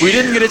 Bill. We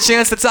didn't get a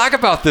chance to talk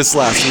about this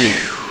last week.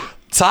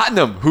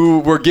 Tottenham, who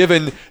were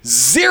given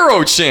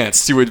 0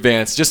 chance to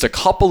advance just a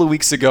couple of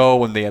weeks ago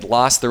when they had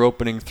lost their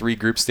opening 3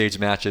 group stage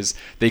matches,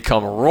 they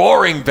come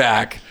roaring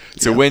back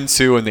to win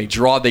 2, and they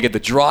get the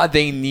draw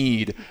they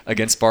need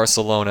against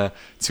Barcelona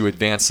to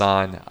advance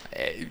on.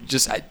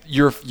 Just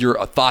your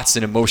thoughts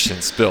and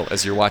emotions, Bill,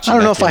 as you're watching. I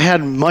don't know if I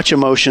had much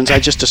emotions. I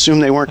just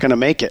assumed they weren't going to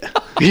make it.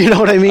 You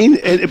know what I mean?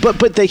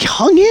 But they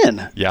hung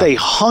in. Yeah. They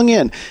hung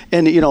in,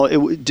 and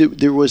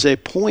there was a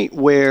point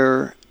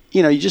where.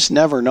 You just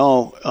never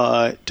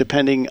know,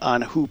 depending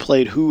on who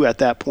played who at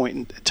that point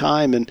in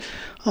time. And,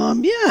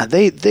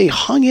 they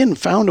hung in,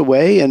 found a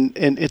way, and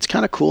it's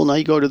kind of cool. Now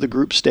you go to the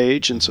group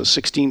stage, and so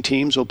 16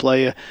 teams will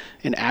play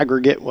an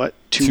aggregate,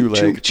 two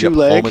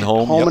leg,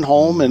 home and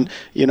home. And,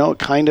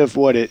 kind of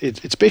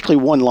it's basically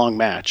one long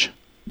match.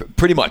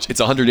 Pretty much. It's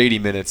 180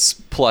 minutes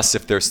plus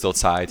if they're still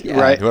tied. Yeah,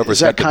 right.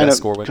 Whoever's got the best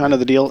score wins. Kind of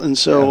the deal. And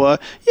so,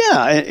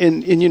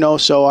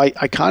 so I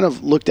kind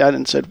of looked at it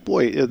and said,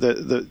 boy,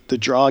 the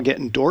draw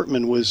getting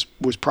Dortmund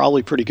was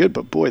probably pretty good,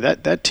 but boy,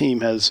 that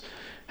team has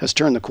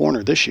turned the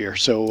corner this year.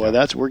 So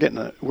we're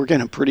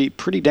getting a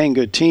pretty dang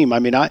good team. I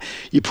mean,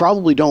 you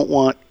probably don't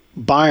want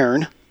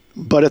Bayern.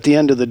 But at the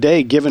end of the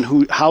day,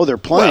 given how they're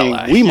playing,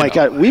 we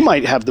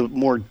might have the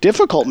more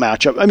difficult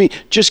matchup. I mean,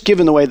 just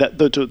given the way that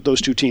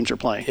those 2 teams are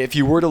playing. If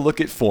you were to look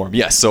at form,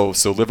 yes. So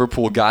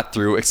Liverpool got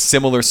through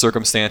similar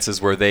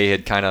circumstances where they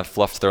had kind of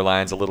fluffed their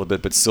lines a little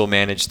bit, but still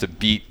managed to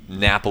beat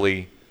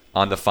Napoli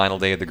on the final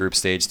day of the group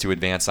stage to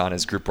advance on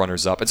as group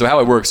runners-up. And so how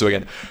it works, so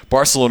again,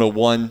 Barcelona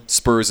won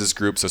Spurs'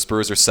 group, so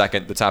Spurs are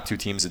second. The top 2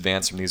 teams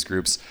advance from these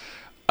groups.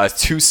 A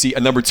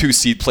number 2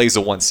 seed plays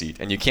a 1 seed,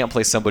 and you can't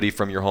play somebody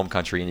from your home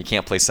country, and you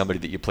can't play somebody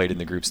that you played in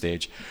the group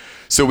stage.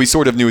 So we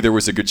sort of knew there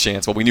was a good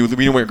chance. Well, we knew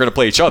we weren't going to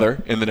play each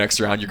other in the next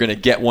round. You're going to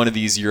get one of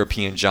these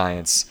European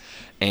giants,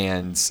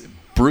 and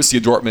Borussia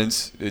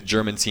Dortmund, the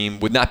German team,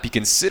 would not be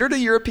considered a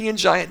European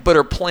giant, but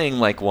are playing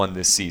like one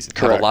this season.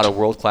 Correct. Have a lot of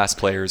world-class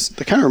players.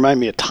 They kind of remind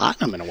me of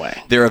Tottenham in a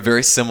way. They're a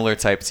very similar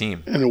type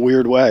team. In a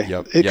weird way.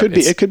 Yep.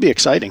 It could be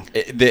exciting.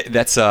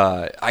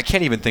 I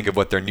can't even think of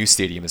what their new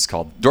stadium is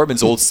called.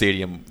 Dortmund's old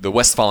stadium, the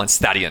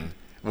Westfalenstadion,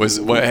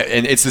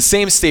 and it's the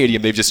same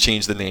stadium. They've just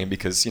changed the name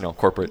because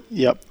corporate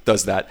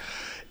does that.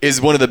 is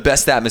one of the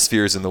best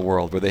atmospheres in the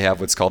world, where they have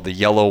what's called the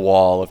yellow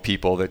wall of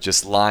people that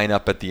just line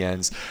up at the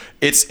ends.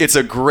 It's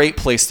a great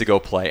place to go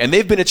play. And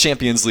they've been a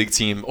Champions League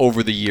team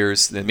over the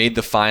years. They made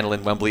the final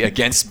in Wembley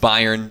against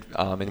Bayern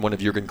in one of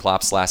Jurgen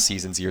Klopp's last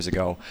seasons years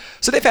ago.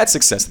 So they've had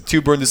success.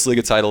 2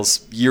 Bundesliga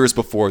titles years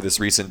before this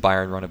recent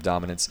Bayern run of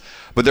dominance.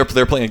 But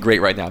they're playing great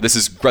right now. This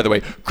is, by the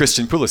way,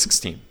 Christian Pulisic's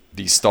team,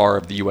 the star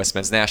of the U.S.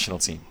 men's national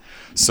team.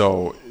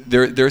 So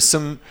there's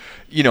some,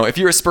 if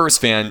you're a Spurs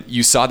fan,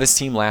 you saw this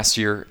team last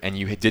year and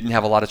you didn't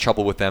have a lot of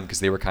trouble with them because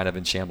they were kind of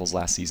in shambles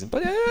last season.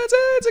 But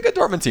it's a good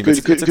Dortmund team.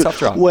 It's a tough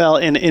job. Well,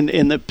 and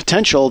in the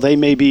potential, they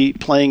may be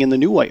playing in the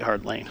new White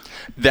Hart Lane.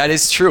 That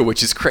is true,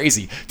 which is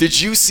crazy.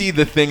 Did you see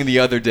the thing the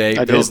other day?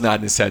 Bill's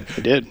nodding his head.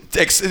 I did.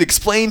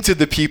 Explain to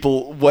the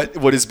people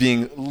what is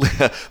being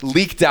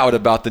leaked out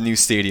about the new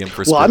stadium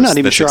for Spurs. Well, I'm not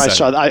even sure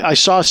exciting. I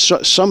saw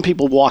some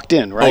people walked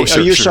in, right?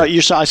 Oh, sure.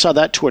 I saw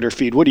that Twitter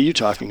feed. What are you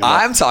talking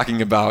about? I'm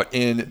talking about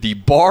in the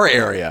bar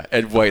area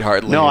at White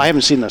Hart Lane. No, I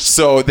haven't seen this.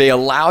 So they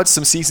allowed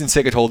some season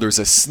ticket holders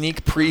a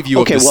sneak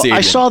preview of the stadium.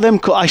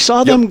 I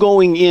saw them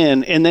going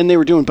in, and then they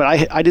were doing, but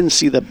I didn't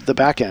see the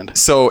back end.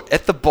 So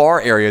at the bar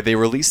area, they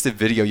released a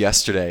video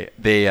yesterday.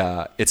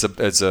 It's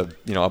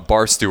a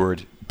bar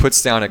steward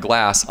puts down a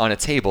glass on a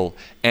table,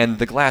 and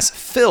the glass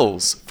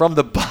fills from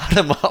the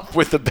bottom up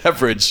with the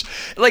beverage.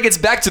 Like it's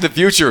Back to the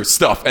Future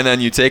stuff. And then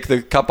you take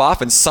the cup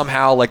off, and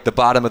somehow like the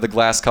bottom of the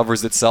glass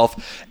covers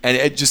itself. And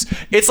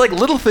it's like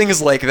little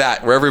things like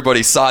that where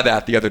everybody saw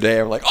that the other day.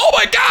 I'm like, oh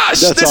my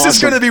gosh, this awesome.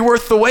 Is going to be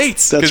worth the wait.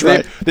 That's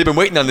right. They've been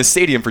waiting on this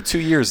stadium for 2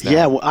 years now.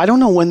 Yeah, well, I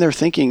don't know when they're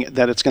thinking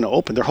that it's going to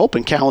open. They're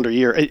hoping calendar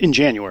year in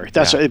January.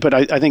 But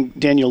I think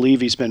Daniel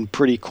Levy's been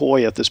pretty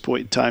coy at this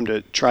point in time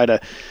to try to,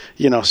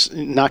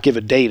 not give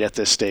a date at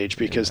this stage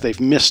because they've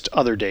missed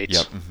other dates.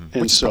 Yep. Mm-hmm.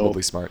 And which is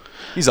probably smart.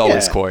 He's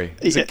always coy.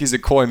 He's a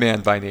coy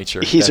man by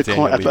nature. He's a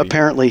coy.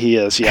 Apparently he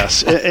is,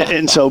 yes.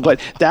 and so, but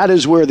that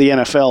is where the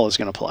NFL is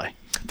going to play.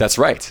 That's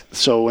right.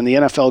 So when the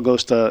NFL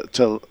goes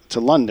to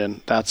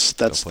London, that's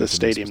the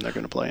stadium they're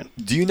going to play in.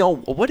 Do you know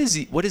what is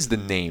the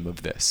name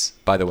of this?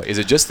 By the way, is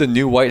it just the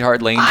new White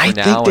Hart Lane for now? I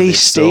think they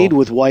stayed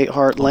with White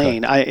Hart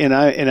Lane. Okay.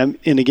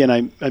 And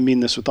again, I mean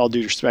this with all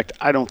due respect.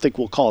 I don't think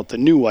we'll call it the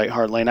new White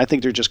Hart Lane. I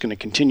think they're just going to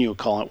continue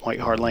calling it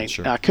White Hart Lane.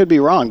 Sure. I could be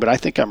wrong, but I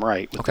think I'm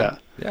right with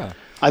that. Yeah.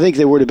 I think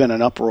there would have been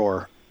an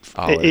uproar.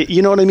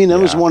 You know what I mean? That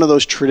was one of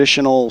those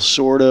traditional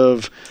sort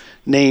of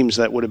names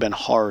that would have been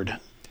hard.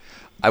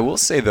 I will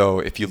say, though,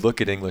 if you look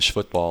at English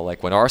football,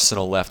 like when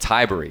Arsenal left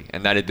Highbury,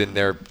 and that had been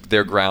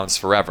their grounds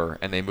forever,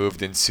 and they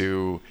moved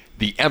into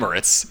the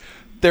Emirates,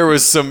 there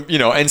was some,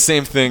 and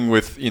same thing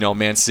with,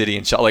 Man City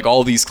and Chelsea, like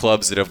all these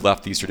clubs that have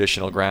left these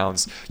traditional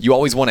grounds. You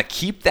always want to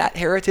keep that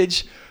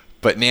heritage,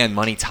 but man,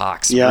 money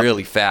talks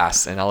really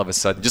fast, and all of a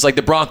sudden, just like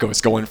the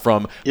Broncos going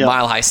from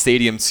Mile High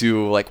Stadium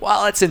to like,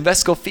 well, it's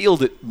Invesco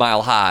Field at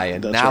Mile High,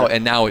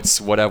 and now it's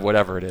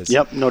whatever it is.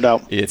 Yep, no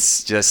doubt.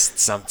 It's just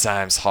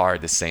sometimes hard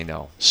to say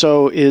no.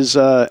 So is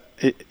just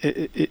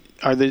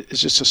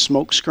a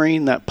smoke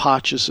screen that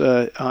Poch is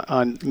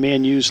on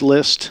Man U's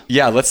list?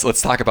 Yeah,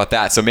 let's talk about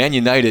that. So Man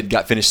United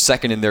finished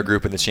second in their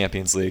group in the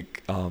Champions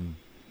League.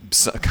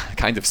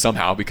 Kind of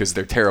somehow because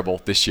they're terrible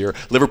this year.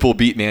 Liverpool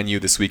beat Man U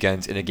this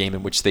weekend in a game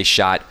in which they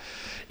shot.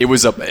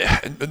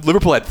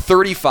 Liverpool had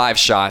 35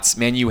 shots.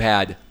 Man U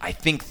had, I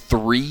think,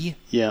 3.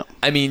 Yeah.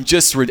 I mean,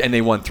 and they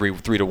won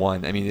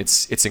 3-1. I mean,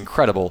 it's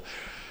incredible.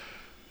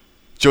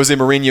 Jose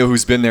Mourinho,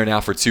 who's been there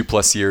now for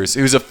 2+ years,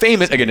 who's a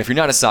famous, again, if you're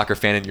not a soccer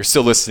fan and you're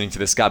still listening to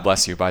this, God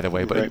bless you, by the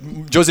way, but right.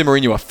 Jose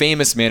Mourinho, a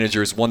famous manager,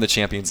 has won the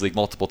Champions League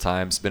multiple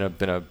times, been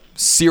a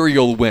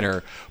serial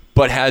winner,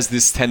 but has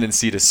this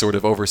tendency to sort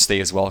of overstay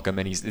his welcome,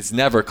 and it's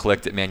never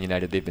clicked at Man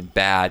United. They've been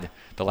bad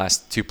the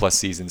last 2+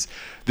 seasons.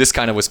 This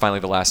kind of was finally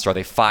the last straw.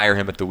 They fire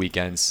him at the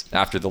weekends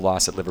after the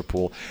loss at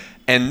Liverpool.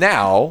 And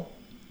now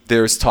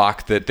there's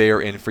talk that they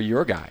are in for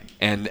your guy.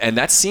 And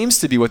that seems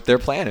to be what their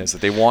plan is,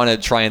 that they want to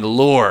try and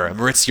lure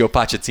Maurizio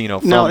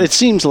Pochettino. No, it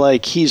seems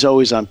like he's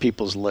always on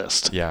people's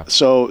list. Yeah.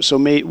 So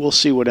we'll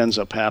see what ends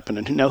up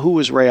happening. Now, who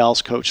was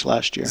Real's coach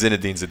last year?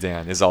 Zinedine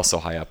Zidane is also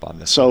high up on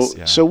this list.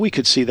 Yeah. So we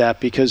could see that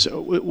because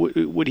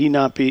would he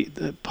not be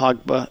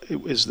Pogba?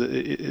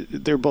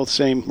 They're both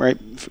same, right?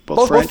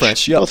 Both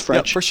French. Yep. Both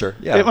French. Yep, for sure.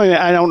 Yeah. I mean,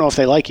 I don't know if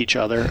they like each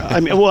other.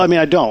 I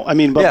don't. I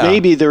mean, but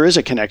maybe there is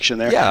a connection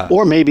there. Yeah.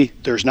 Or maybe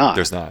there's not.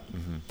 There's not.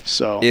 Mm-hmm.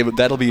 So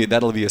that'll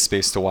be a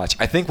space to watch.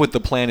 I think what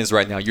the plan is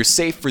right now, you're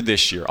safe for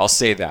this year. I'll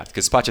say that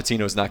because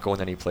Pochettino is not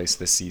going any place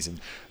this season.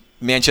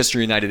 Manchester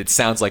United, it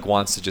sounds like,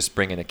 wants to just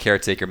bring in a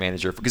caretaker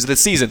manager because the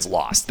season's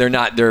lost.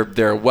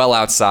 They're well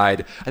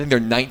outside. I think they're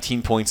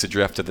 19 points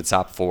adrift to the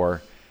top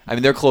 4. I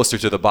mean, they're closer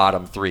to the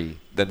bottom 3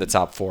 than the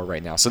top 4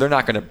 right now. So they're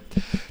not going to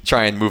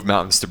try and move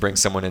mountains to bring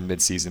someone in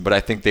midseason. But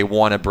I think they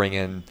want to bring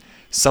in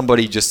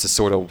somebody just to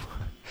sort of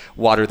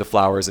water the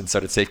flowers and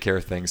sort of take care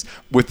of things,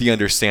 with the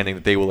understanding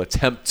that they will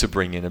attempt to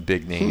bring in a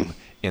big name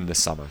in the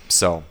summer.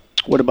 So,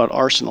 what about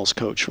Arsenal's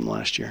coach from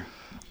last year?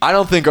 I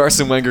don't think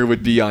Arsene Wenger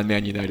would be on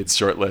Man United's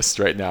short list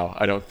right now.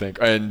 I don't think.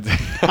 And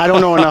I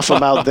don't know enough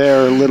about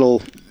their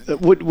little.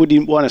 Would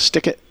you want to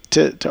stick it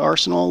to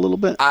Arsenal a little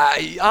bit?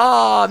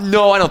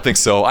 No, I don't think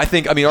so. I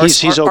mean,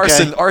 he's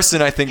okay.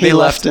 Arsenal, I think he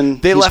left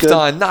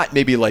on not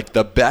maybe like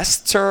the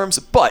best terms,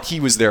 but he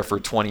was there for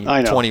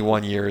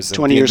 21 years, and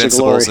 20 the years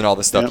Invincibles and all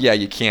this stuff. Yep. Yeah,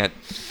 you can't.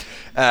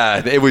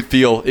 It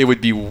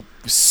would be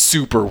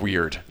super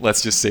weird.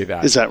 Let's just say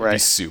that. Is that It'd be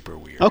right? super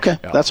weird. Okay,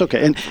 Yeah. that's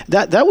okay. And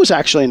that was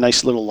actually a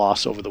nice little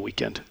loss over the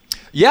weekend.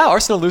 Yeah,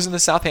 Arsenal losing to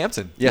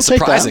Southampton. Yeah, We'll take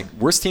surprising. that.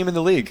 Worst team in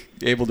the league,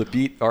 able to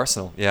beat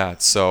Arsenal. Yeah,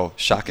 it's so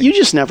shocking. You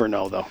just never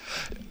know, though.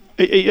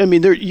 I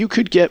mean, you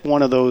could get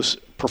one of those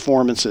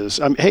performances.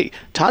 Hey,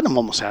 Tottenham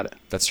almost had it.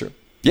 That's true.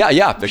 Yeah,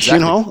 exactly. You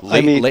know,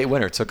 late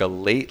winner. Took a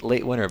late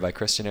winner by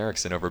Christian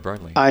Eriksen over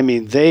Burnley. I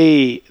mean,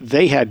 they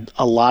had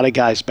a lot of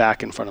guys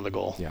back in front of the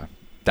goal. Yeah,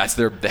 that's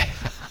their.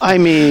 I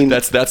mean,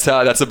 that's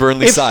a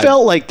Burnley side. It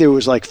felt like there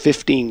was like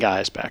 15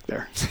 guys back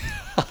there.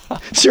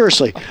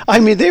 Seriously. I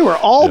mean, they were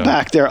all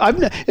back there. I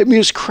mean, it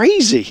was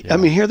crazy. Yeah. I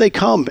mean, here they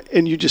come,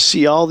 and you just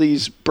see all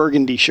these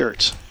burgundy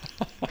shirts.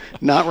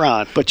 Not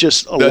Ron, but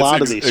just a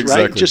lot of these,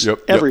 exactly. right? Just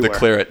Yep, everywhere. the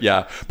claret,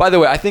 yeah. By the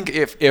way, I think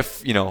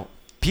if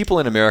people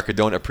in America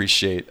don't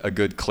appreciate a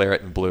good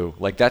claret and blue,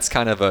 like that's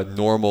kind of a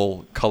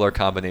normal color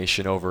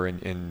combination over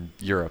in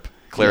Europe.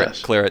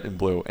 Claret and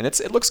blue, and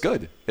it looks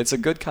good. It's a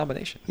good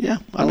combination. Yeah,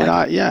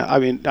 I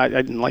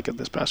didn't like it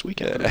this past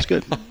weekend,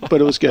 but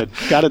it was good.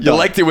 Got it done. You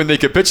liked it when they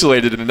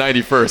capitulated in the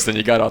 91st, and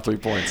you got all 3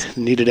 points.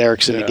 Needed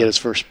Eriksen to get his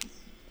first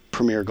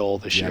Premier goal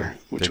this year,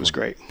 which was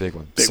great. Big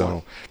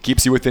one.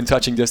 Keeps you within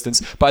touching distance.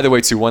 By the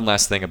way, too, one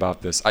last thing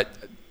about this.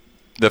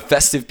 The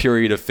festive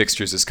period of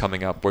fixtures is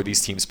coming up where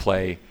these teams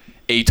play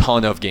a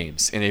ton of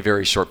games in a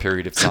very short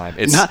period of time.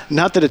 It's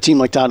not that a team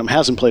like Tottenham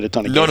hasn't played a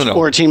ton of games. No.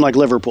 Or a team like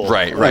Liverpool.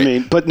 Right. I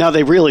mean, but now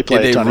they really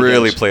play a ton of games. They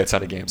really play a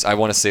ton of games. I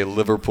want to say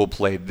Liverpool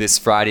play this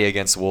Friday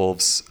against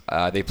Wolves.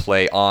 They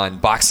play on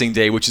Boxing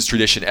Day, which is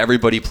tradition.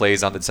 Everybody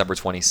plays on December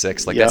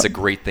 26th. That's a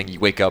great thing. You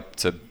wake up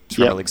to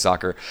Premier League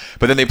soccer.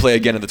 But then they play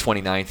again on the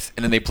 29th,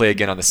 and then they play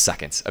again on the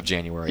 2nd of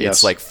January. Yes.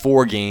 It's like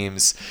 4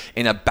 games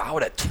in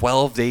about a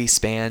 12-day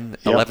span,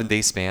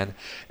 11-day span,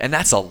 and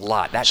that's a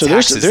lot. That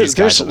taxes these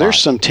guys a lot. There's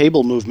some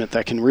table movement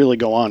that can really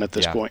go on at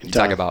this point in you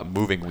time. talk about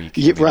moving week.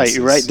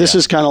 Right. This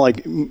is kind of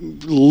like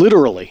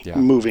literally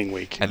moving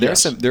week. And there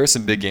are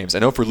some big games. I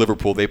know for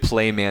Liverpool, they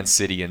play Man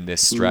City in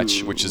this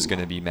stretch, which is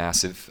going to be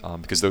massive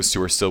because those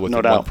two are still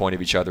within 1 point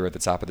of each other at the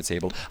top of the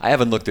table. I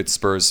haven't looked at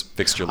Spurs'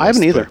 fixture list.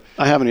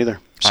 I haven't either.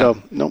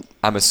 So, no.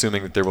 I'm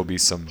assuming that there will be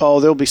some.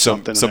 Oh, there'll be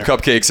something. Some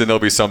cupcakes, and there'll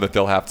be some that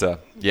they'll have to,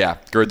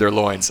 gird their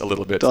loins a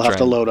little bit. They'll have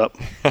to load up.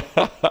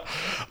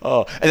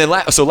 And then,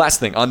 last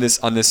thing on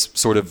this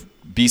sort of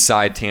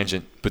B-side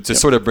tangent, but to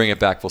sort of bring it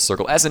back full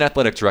circle, as an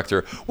athletic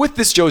director with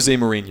this Jose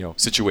Mourinho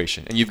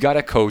situation, and you've got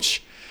a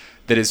coach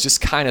that is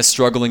just kind of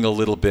struggling a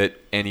little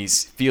bit, and he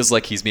feels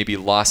like he's maybe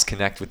lost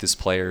connect with his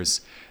players.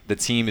 The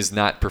team is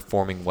not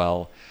performing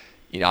well.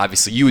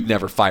 Obviously, you would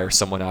never fire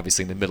someone,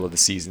 obviously, in the middle of the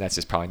season. That's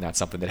just probably not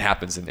something that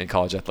happens in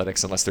college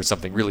athletics unless there's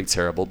something really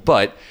terrible.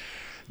 But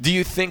do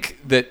you think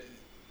that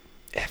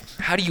 –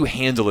 how do you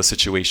handle a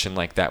situation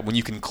like that when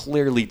you can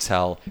clearly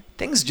tell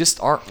things just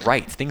aren't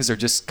right? Things are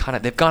just kind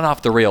of – they've gone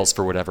off the rails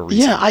for whatever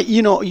reason. Yeah,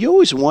 you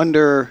always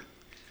wonder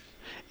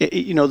 –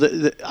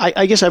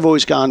 I guess I've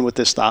always gone with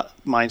this thought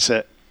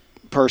mindset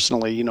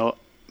personally.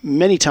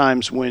 Many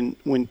times when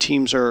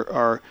teams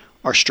are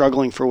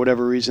struggling for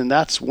whatever reason,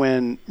 that's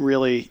when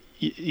really –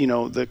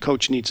 the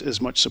coach needs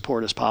as much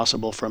support as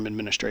possible from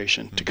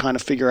administration to kind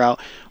of figure out,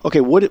 okay,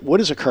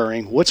 what is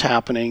occurring, what's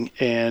happening,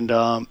 and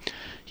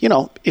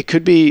it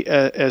could be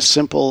as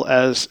simple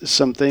as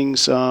some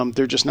things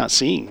they're just not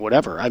seeing,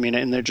 whatever. I mean,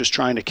 and they're just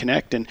trying to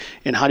connect, and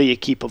how do you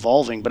keep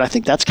evolving? But I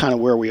think that's kind of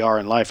where we are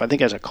in life. I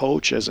think as a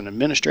coach, as an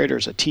administrator,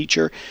 as a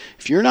teacher,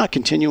 if you're not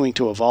continuing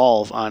to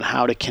evolve on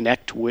how to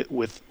connect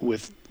with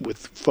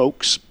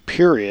folks,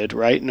 period,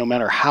 right? No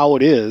matter how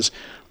it is.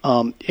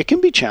 It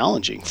can be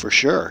challenging for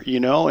sure,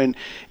 and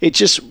it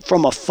just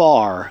from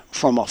afar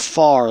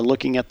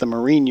looking at the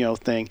Mourinho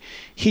thing,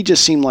 he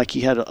just seemed like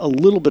he had a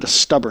little bit of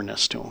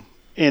stubbornness to him.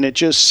 And it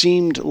just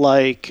seemed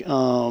like,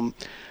 I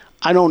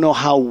don't know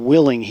how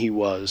willing he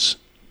was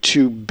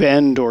to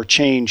bend or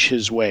change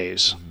his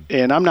ways.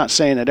 And I'm not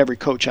saying that every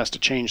coach has to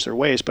change their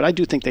ways, but I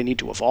do think they need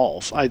to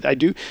evolve. I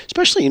do,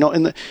 especially,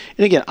 and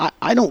again,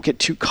 I don't get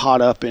too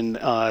caught up in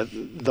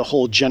the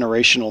whole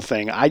generational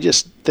thing. I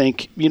just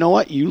think, you know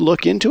what, you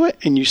look into it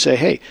and you say,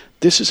 hey,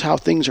 this is how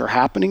things are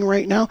happening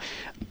right now.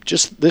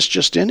 It's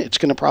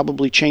going to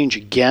probably change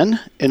again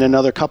in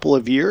another couple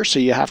of years. So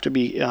you have to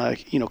be,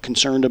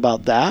 concerned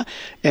about that.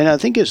 And I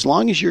think as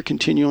long as you're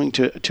continuing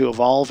to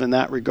evolve in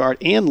that regard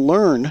and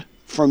learn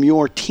from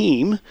your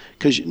team,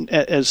 because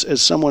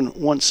as someone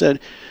once said,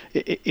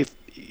 if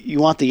you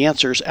want the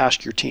answers,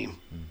 ask your team.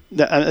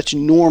 That's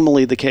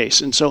normally the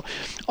case. And so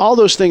all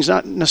those things,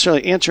 not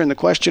necessarily answering the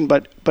question,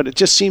 but it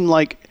just seemed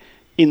like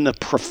in the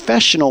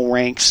professional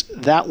ranks,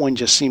 that one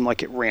just seemed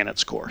like it ran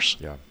its course.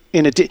 Yeah.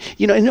 And it did,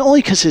 and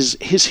only because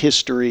his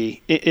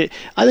history.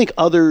 I think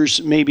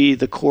others maybe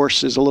the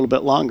course is a little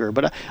bit longer.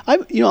 But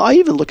I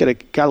even look at a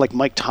guy like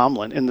Mike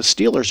Tomlin, and the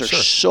Steelers are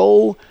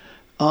so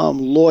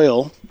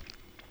loyal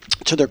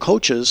to their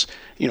coaches,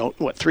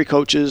 3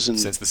 coaches and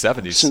since the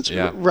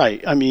 70s.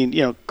 Right. I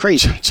mean,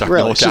 crazy. Chuck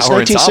really. Noll,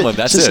 and Tomlin,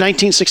 that's since it.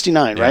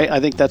 1969, right? I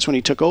think that's when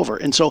he took over.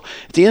 And so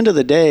at the end of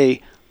the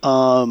day,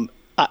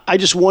 I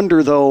just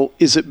wonder, though,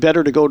 is it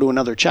better to go to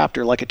another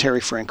chapter like a Terry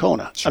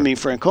Francona? Sure. I mean,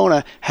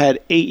 Francona had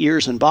 8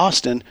 years in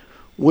Boston,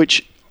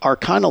 which are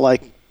kind of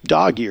like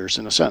dog years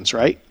in a sense,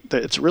 right?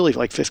 It's really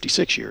like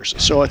 56 years.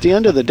 So at the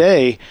end of the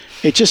day,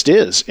 it just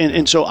is.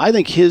 And so I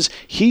think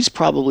he's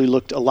probably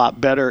looked a lot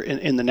better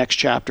in the next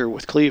chapter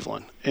with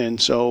Cleveland.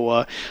 And so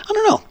I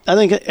don't know. I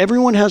think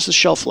everyone has a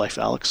shelf life,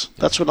 Alex.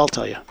 That's what I'll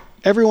tell you.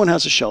 Everyone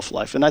has a shelf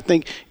life. And I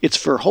think it's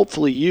for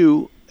hopefully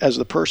you as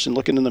the person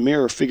looking in the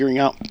mirror figuring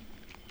out,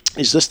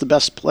 is this the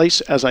best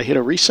place as I hit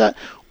a reset,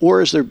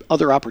 or is there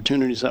other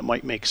opportunities that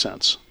might make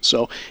sense?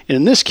 So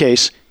in this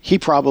case,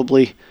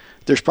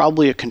 there's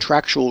probably a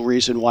contractual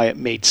reason why it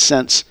made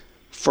sense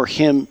for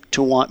him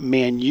to want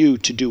Man U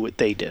to do what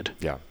they did.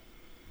 Yeah,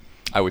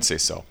 I would say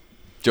so.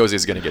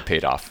 Jose's going to get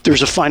paid off.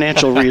 There's a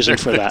financial reason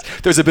for that.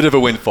 There's a bit of a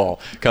windfall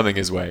coming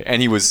his way.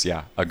 And he was,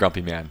 a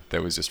grumpy man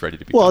that was just ready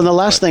to be Well, and the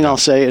last thing I'll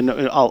say, and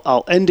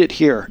I'll end it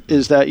here,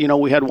 is that,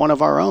 we had one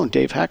of our own,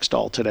 Dave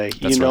Haxtell, today.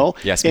 That's right.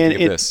 Yeah,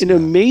 speaking of this. And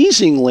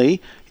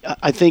amazingly,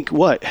 I think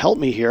help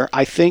me here,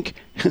 I think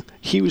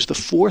he was the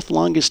 4th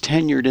longest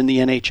tenured in the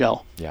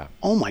NHL. Yeah.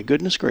 Oh, my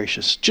goodness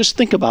gracious. Just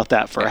think about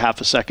that for a half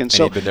a second.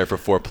 And he'd been there for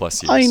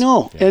 4+ years. I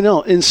know.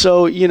 And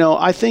so,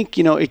 I think,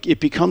 it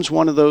becomes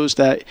one of those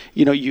that,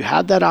 you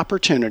had that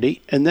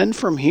opportunity. And then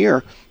from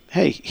here,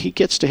 hey, he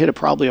gets to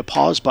probably a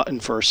pause button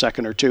for a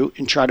second or two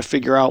and try to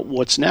figure out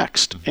what's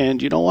next. Mm-hmm.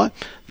 And you know what?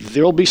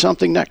 There'll be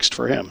something next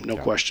for him. No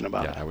question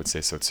about it. Yeah, I would say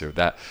so too.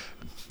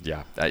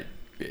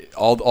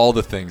 All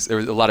the things. There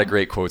was a lot of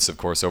great quotes, of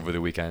course, over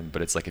the weekend.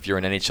 But it's like if you're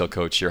an NHL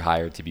coach, you're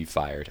hired to be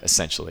fired,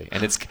 essentially.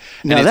 And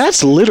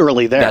that's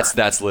literally there.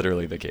 That's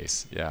literally the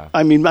case. Yeah.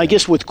 I mean, I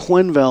guess with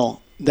Quenneville,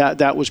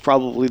 that was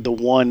probably the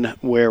one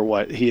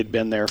where he had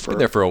been there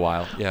for a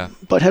while. Yeah.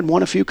 But had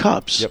won a few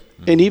cups. Yep.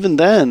 Mm-hmm. And even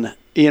then,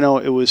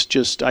 it was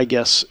just, I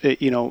guess,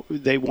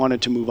 they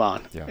wanted to move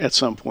on at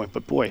some point.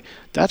 But boy,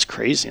 that's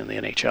crazy in the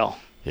NHL.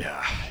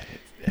 Yeah.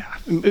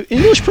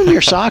 English Premier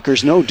Soccer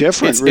is no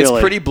different, really. It's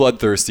pretty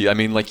bloodthirsty. I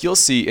mean, like you'll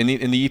see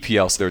in the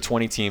EPL, so there are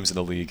 20 teams in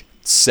the league.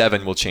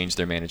 7 will change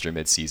their manager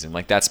mid-season.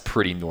 Like that's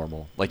pretty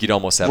normal. Like you'd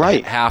almost have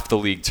half the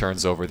league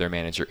turns over their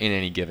manager in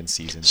any given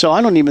season. So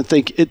I don't even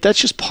think that's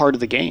just part of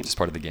the game. It's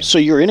part of the game. So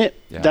you're in it.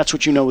 Yeah. That's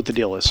what what the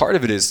deal is. Part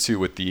of it is too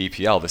with the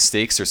EPL. The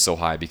stakes are so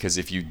high because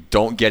if you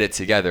don't get it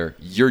together,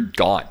 you're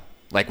gone.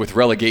 Like with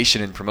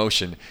relegation and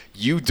promotion,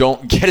 you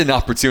don't get an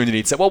opportunity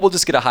to say, well, we'll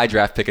just get a high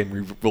draft pick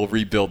and we'll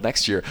rebuild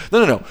next year.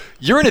 No.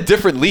 You're in a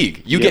different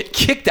league. You get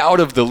kicked out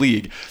of the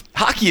league.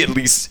 Hockey, at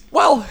least,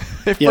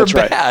 if we're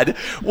bad,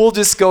 we'll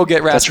just go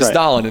get Rasmus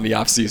Dahlin in the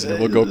offseason and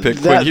we'll go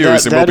pick Quinn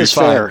Hughes and we'll be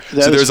fine.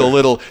 So there's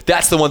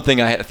that's the one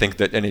thing I think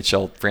that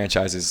NHL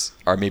franchises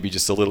are maybe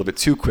just a little bit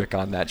too quick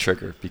on that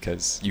trigger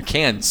because you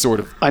can sort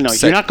of. I know.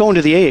 You're not going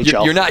to the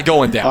AHL. You're not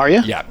going down. Are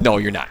you? Yeah. No,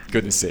 you're not.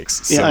 Goodness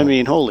sakes. Yeah, I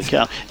mean, holy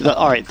cow.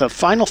 All right, the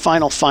final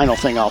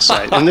thing I'll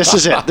say, and this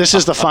is it. This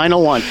is the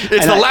final one.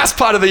 It's last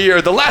part of the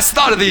year, the last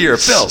thought of the year,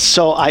 Phil.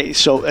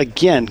 So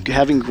again,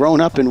 having grown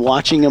up and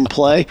watching them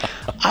play,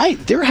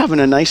 they're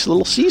having a nice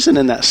little season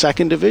in that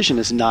second division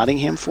is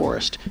Nottingham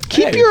Forest.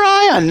 Keep your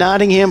eye on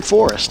Nottingham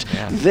Forest.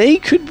 Yeah. They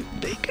could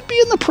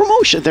be in the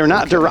promotion. They're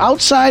not. Okay. They're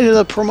outside of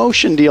the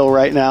promotion deal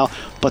right now,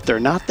 but they're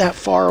not that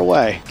far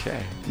away.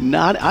 Okay.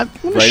 I'm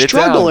going to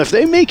struggle if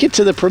they make it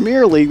to the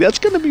Premier League. That's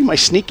going to be my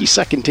sneaky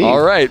second team.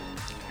 All right.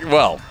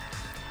 Well,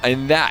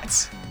 and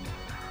that's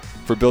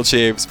for Bill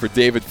Chaves, for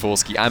David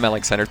Folsky. I'm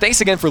Alex Henner. Thanks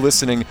again for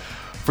listening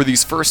for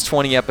these first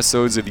 20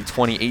 episodes of the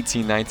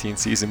 2018-19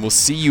 season. We'll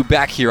see you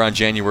back here on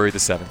January the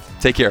 7th.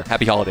 Take care.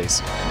 Happy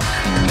holidays.